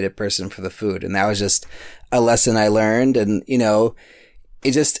dedicated person for the food, and that was just a lesson I learned. And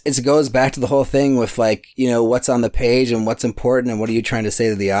it goes back to the whole thing with like, what's on the page and what's important and what are you trying to say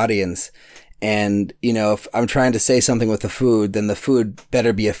to the audience? And, if I'm trying to say something with the food, then the food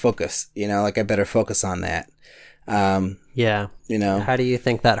better be a focus, like I better focus on that. Yeah. How do you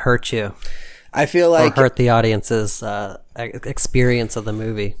think that hurt you? I feel like or hurt the audience's experience of the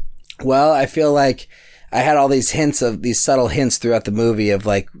movie. Well, I feel like I had all these subtle hints throughout the movie of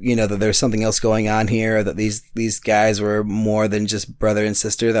like, that there's something else going on here, that these guys were more than just brother and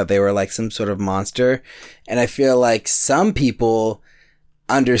sister, that they were like some sort of monster. And I feel like some people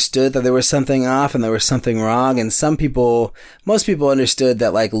understood that there was something off and there was something wrong. And most people understood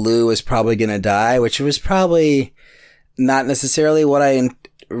that like Lou was probably going to die, which was probably not necessarily what I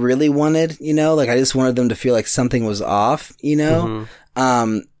really wanted, like I just wanted them to feel like something was off,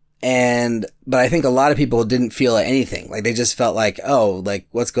 but I think a lot of people didn't feel anything. Like they just felt like, oh, like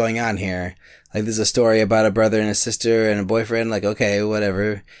what's going on here? Like there's a story about a brother and a sister and a boyfriend. Like, okay,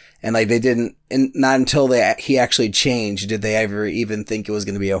 whatever. And like they didn't, and not until he actually changed did they ever even think it was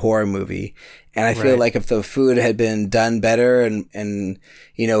going to be a horror movie. And I feel like if the food had been done better and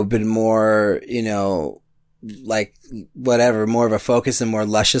been more, like whatever, more of a focus and more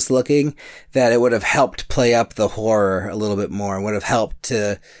luscious looking, that it would have helped play up the horror a little bit more and would have helped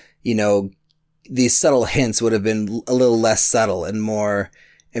to, these subtle hints would have been a little less subtle and more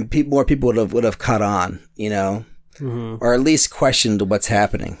people would have caught on, or at least questioned what's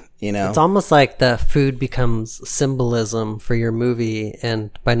happening, It's almost like the food becomes symbolism for your movie, and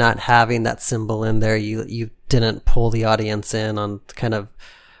by not having that symbol in there, you didn't pull the audience in on kind of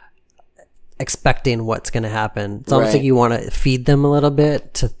expecting what's going to happen. It's almost like you want to feed them a little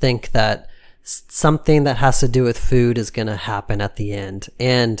bit to think that something that has to do with food is going to happen at the end.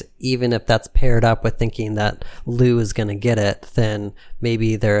 And even if that's paired up with thinking that Lou is going to get it, then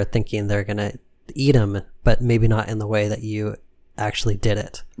maybe they're thinking they're going to eat him, but maybe not in the way that you actually did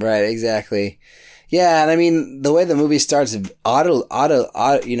it. Right, exactly. Yeah, and I mean, the way the movie starts,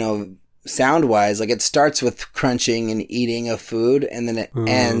 sound wise, like it starts with crunching and eating of food, and then it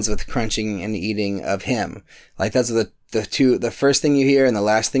ends with crunching and eating of him. Like that's the first thing you hear and the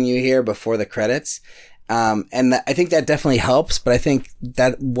last thing you hear before the credits. I think that definitely helps, but I think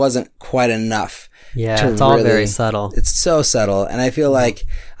that wasn't quite enough. Yeah, it's all very subtle. It's so subtle, and I feel like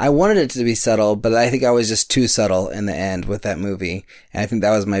I wanted it to be subtle, but I think I was just too subtle in the end with that movie, and I think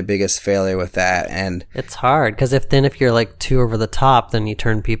that was my biggest failure with that. And it's hard because if you're like too over the top, then you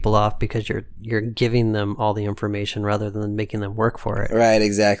turn people off because you're giving them all the information rather than making them work for it. Right,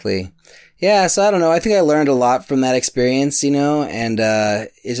 exactly. Yeah, so I don't know. I think I learned a lot from that experience, and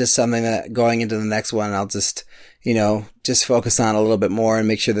it's just something that going into the next one, I'll just focus on a little bit more and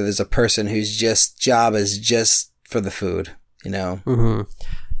make sure that there's a person whose job is just for the food, Mm-hmm.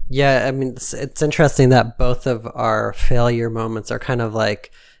 Yeah, I mean, it's interesting that both of our failure moments are kind of like,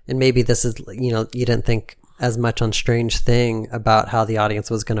 and maybe this is, you didn't think as much on Strange Thing about how the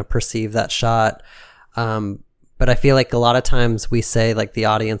audience was going to perceive that shot. But I feel like a lot of times we say like the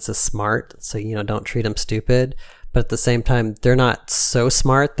audience is smart, so, don't treat them stupid. But at the same time, they're not so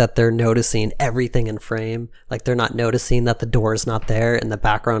smart that they're noticing everything in frame. Like they're not noticing that the door is not there in the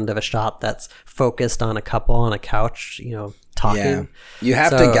background of a shot that's focused on a couple on a couch, talking. Yeah. You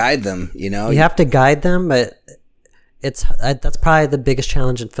have to guide them, you know? You have to guide them, but that's probably the biggest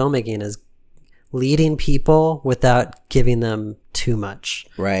challenge in filmmaking is leading people without giving them too much.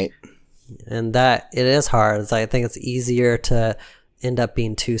 Right. And that it is hard. I think it's easier to end up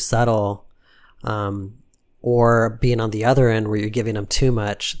being too subtle, or being on the other end where you're giving them too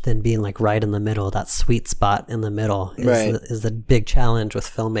much than being like right in the middle. That sweet spot in the middle is the big challenge with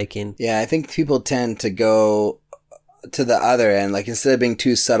filmmaking. Yeah, I think people tend to go to the other end. Like instead of being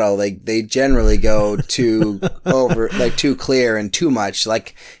too subtle, they generally go too over, like too clear and too much,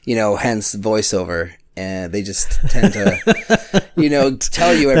 like, you know, hence voiceover. And they just tend to, you know,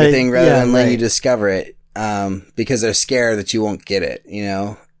 tell you everything rather than letting you discover it, because they're scared that you won't get it, you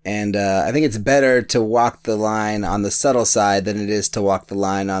know? And I think it's better to walk the line on the subtle side than it is to walk the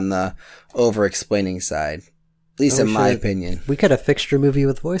line on the over-explaining side. At least in my opinion. We could have fixed your movie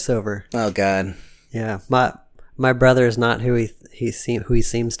with voiceover. Oh, God. Yeah. My brother is not who he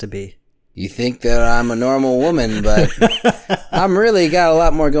seems to be. You think that I'm a normal woman, but I'm really got a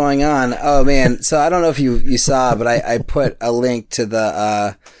lot more going on. Oh, man. So I don't know if you saw, but I put a link to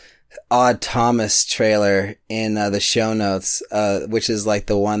the Odd Thomas trailer in the show notes, which is like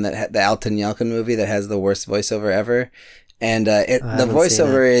the one that the Alton Yelkin movie that has the worst voiceover ever. And the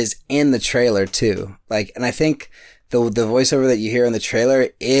voiceover is in the trailer too. Like, and I think the voiceover that you hear in the trailer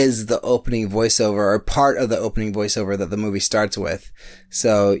is the opening voiceover or part of the opening voiceover that the movie starts with.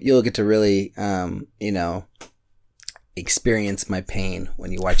 So you'll get to really, you know, experience my pain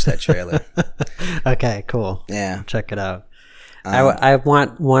when you watch that trailer. Okay, cool. Yeah. Check it out. I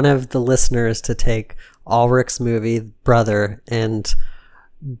want one of the listeners to take Ulrich's movie, Brother, and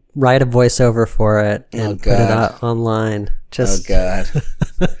write a voiceover for it and put it out online. Just... Oh, God.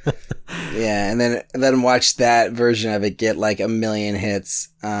 Yeah, and then watch that version of it get like 1 million hits.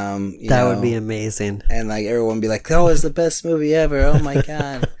 That would be amazing. And like everyone would be like, "Oh, it's the best movie ever! Oh my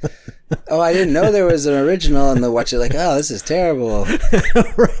God! Oh, I didn't know there was an original." And they'll watch it like, "Oh, this is terrible."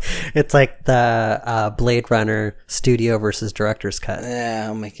 It's like the Blade Runner studio versus director's cut. Yeah.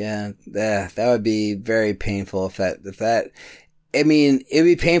 Oh my God. Yeah, that would be very painful if that. I mean, it'd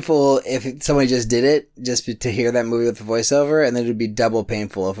be painful if somebody just did it, just to hear that movie with the voiceover, and then it'd be double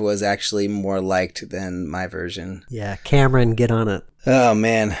painful if it was actually more liked than my version. Yeah, Cameron, get on it. Oh,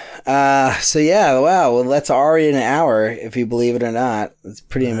 man. So yeah, wow. Well, that's already an hour, if you believe it or not. It's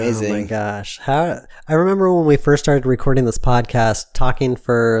pretty amazing. Oh my gosh. I remember when we first started recording this podcast, talking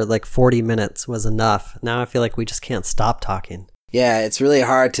for like 40 minutes was enough. Now I feel like we just can't stop talking. Yeah, it's really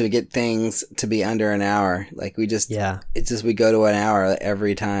hard to get things to be under an hour. Like we just, it's just, we go to an hour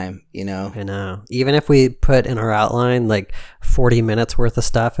every time, you know? I know. Even if we put in our outline like 40 minutes worth of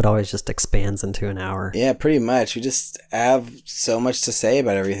stuff, it always just expands into an hour. Yeah, pretty much. We just have so much to say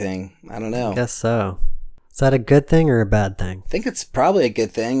about everything. I don't know. I guess so. Is that a good thing or a bad thing? I think it's probably a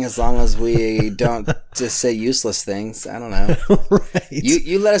good thing as long as we don't just say useless things. I don't know. Right.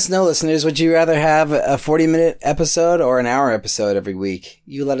 You let us know, listeners. Would you rather have a 40-minute episode or an hour episode every week?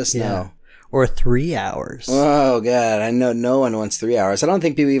 You let us know. Or 3 hours. Oh, God. I know no one wants 3 hours. I don't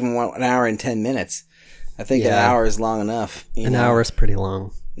think people even want an hour and 10 minutes. I think an hour is long enough. An hour is pretty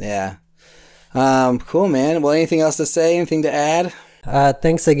long. Yeah. Cool, man. Well, anything else to say? Anything to add?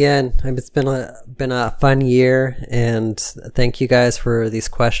 Thanks again. It's been a fun year, and thank you guys for these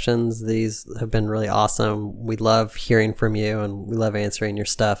questions. These have been really awesome. We love hearing from you, and we love answering your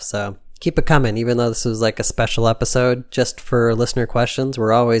stuff. So keep it coming. Even though this was like a special episode just for listener questions,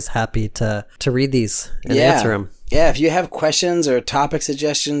 we're always happy to read these and answer them. Yeah, if you have questions or topic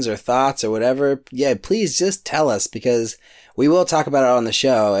suggestions or thoughts or whatever, please just tell us, because we will talk about it on the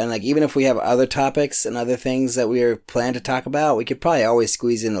show. And like, even if we have other topics and other things that we are planning to talk about, we could probably always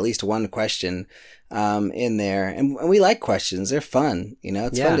squeeze in at least one question in there. And we like questions. They're fun. You know,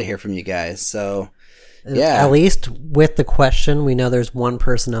 it's fun to hear from you guys. So yeah. At least with the question, we know there's one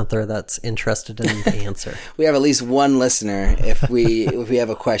person out there that's interested in the answer. We have at least one listener if we have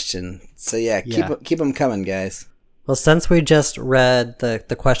a question. So keep them coming, guys. Well, since we just read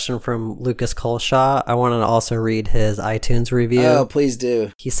the question from Lucas Colshaw, I want to also read his iTunes review. Oh, please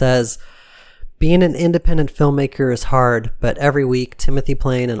do. He says, being an independent filmmaker is hard, but every week, Timothy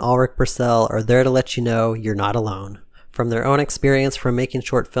Plain and Ulrich Purcell are there to let you know you're not alone. From their own experience from making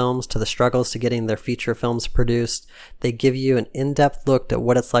short films to the struggles to getting their feature films produced, they give you an in-depth look at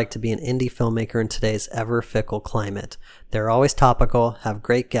what it's like to be an indie filmmaker in today's ever-fickle climate. They're always topical, have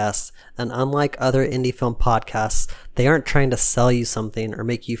great guests, and unlike other indie film podcasts, they aren't trying to sell you something or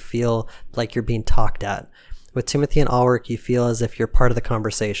make you feel like you're being talked at. With Timothy and Ulrich, you feel as if you're part of the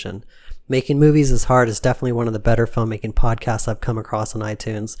conversation. Making Movies is Hard is definitely one of the better filmmaking podcasts I've come across on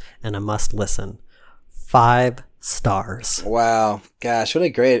iTunes, and a must listen. 5 stars. Wow. Gosh, what a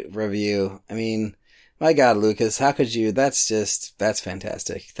great review. I mean, my God, Lucas, how could you? That's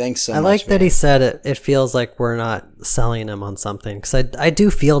fantastic. Thanks so much. I like that man. he said it feels like we're not selling him on something, because I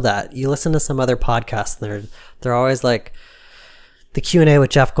do feel that. You listen to some other podcasts and they're always like, the Q&A with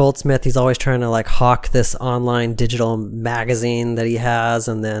Jeff Goldsmith, he's always trying to like hawk this online digital magazine that he has,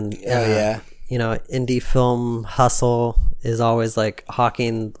 and then Indie Film Hustle is always like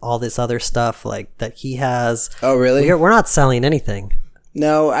hawking all this other stuff like that he has. Oh, really? We're not selling anything.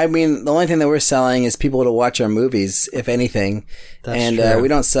 No, I mean, the only thing that we're selling is people to watch our movies, if anything. That's true. We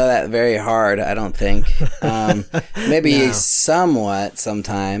don't sell that very hard, I don't think. Maybe somewhat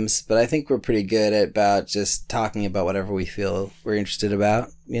sometimes, but I think we're pretty good at about just talking about whatever we feel we're interested about,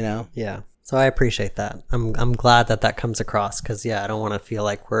 you know? Yeah. So I appreciate that. I'm glad that comes across, because I don't want to feel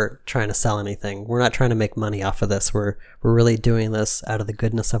like we're trying to sell anything. We're not trying to make money off of this. We're really doing this out of the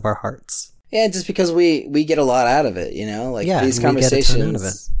goodness of our hearts. Yeah, just because we get a lot out of it, you know? Like these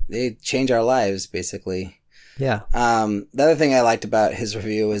conversations, they change our lives, basically. Yeah. The other thing I liked about his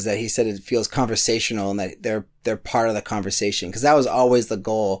review was that he said it feels conversational and that they're part of the conversation. Because that was always the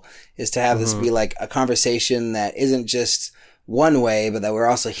goal, is to have this be like a conversation that isn't just one way, but that we're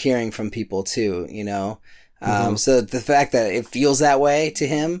also hearing from people too, you know? So the fact that it feels that way to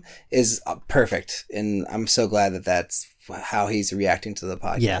him is perfect. And I'm so glad that that's how he's reacting to the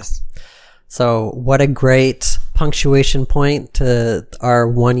podcast. Yeah. So what a great punctuation point to our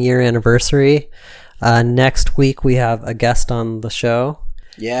 1 year anniversary. Next week we have a guest on the show.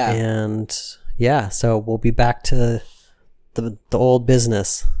 Yeah. And so we'll be back to the old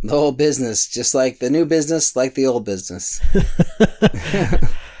business. The old business, just like the new business, like the old business.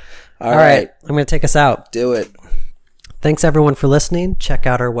 All right. I'm going to take us out. Do it. Thanks everyone for listening. Check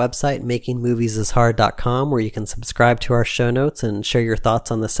out our website, makingmoviesishard.com, where you can subscribe to our show notes and share your thoughts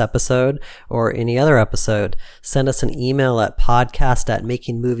on this episode or any other episode. Send us an email at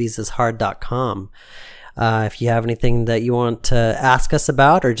podcast@makingmoviesishard.com. If you have anything that you want to ask us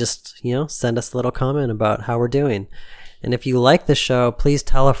about, or just, send us a little comment about how we're doing. And if you like the show, please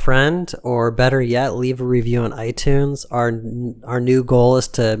tell a friend, or better yet, leave a review on iTunes. Our new goal is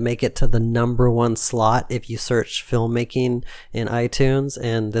to make it to the #1 slot if you search filmmaking in iTunes.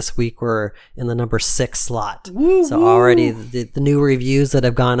 And this week we're in the #6 slot. Woo-hoo. So already the new reviews that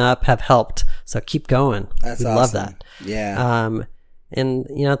have gone up have helped. So keep going. That's awesome. Love that. Yeah. And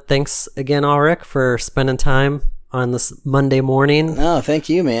thanks again, Ulrich, for spending time on this Monday morning. Oh, thank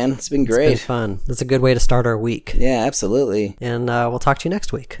you, man. It's been great. It's been fun. It's a good way to start our week. Yeah, absolutely. And we'll talk to you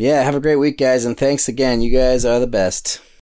next week. Yeah, have a great week, guys. And thanks again. You guys are the best.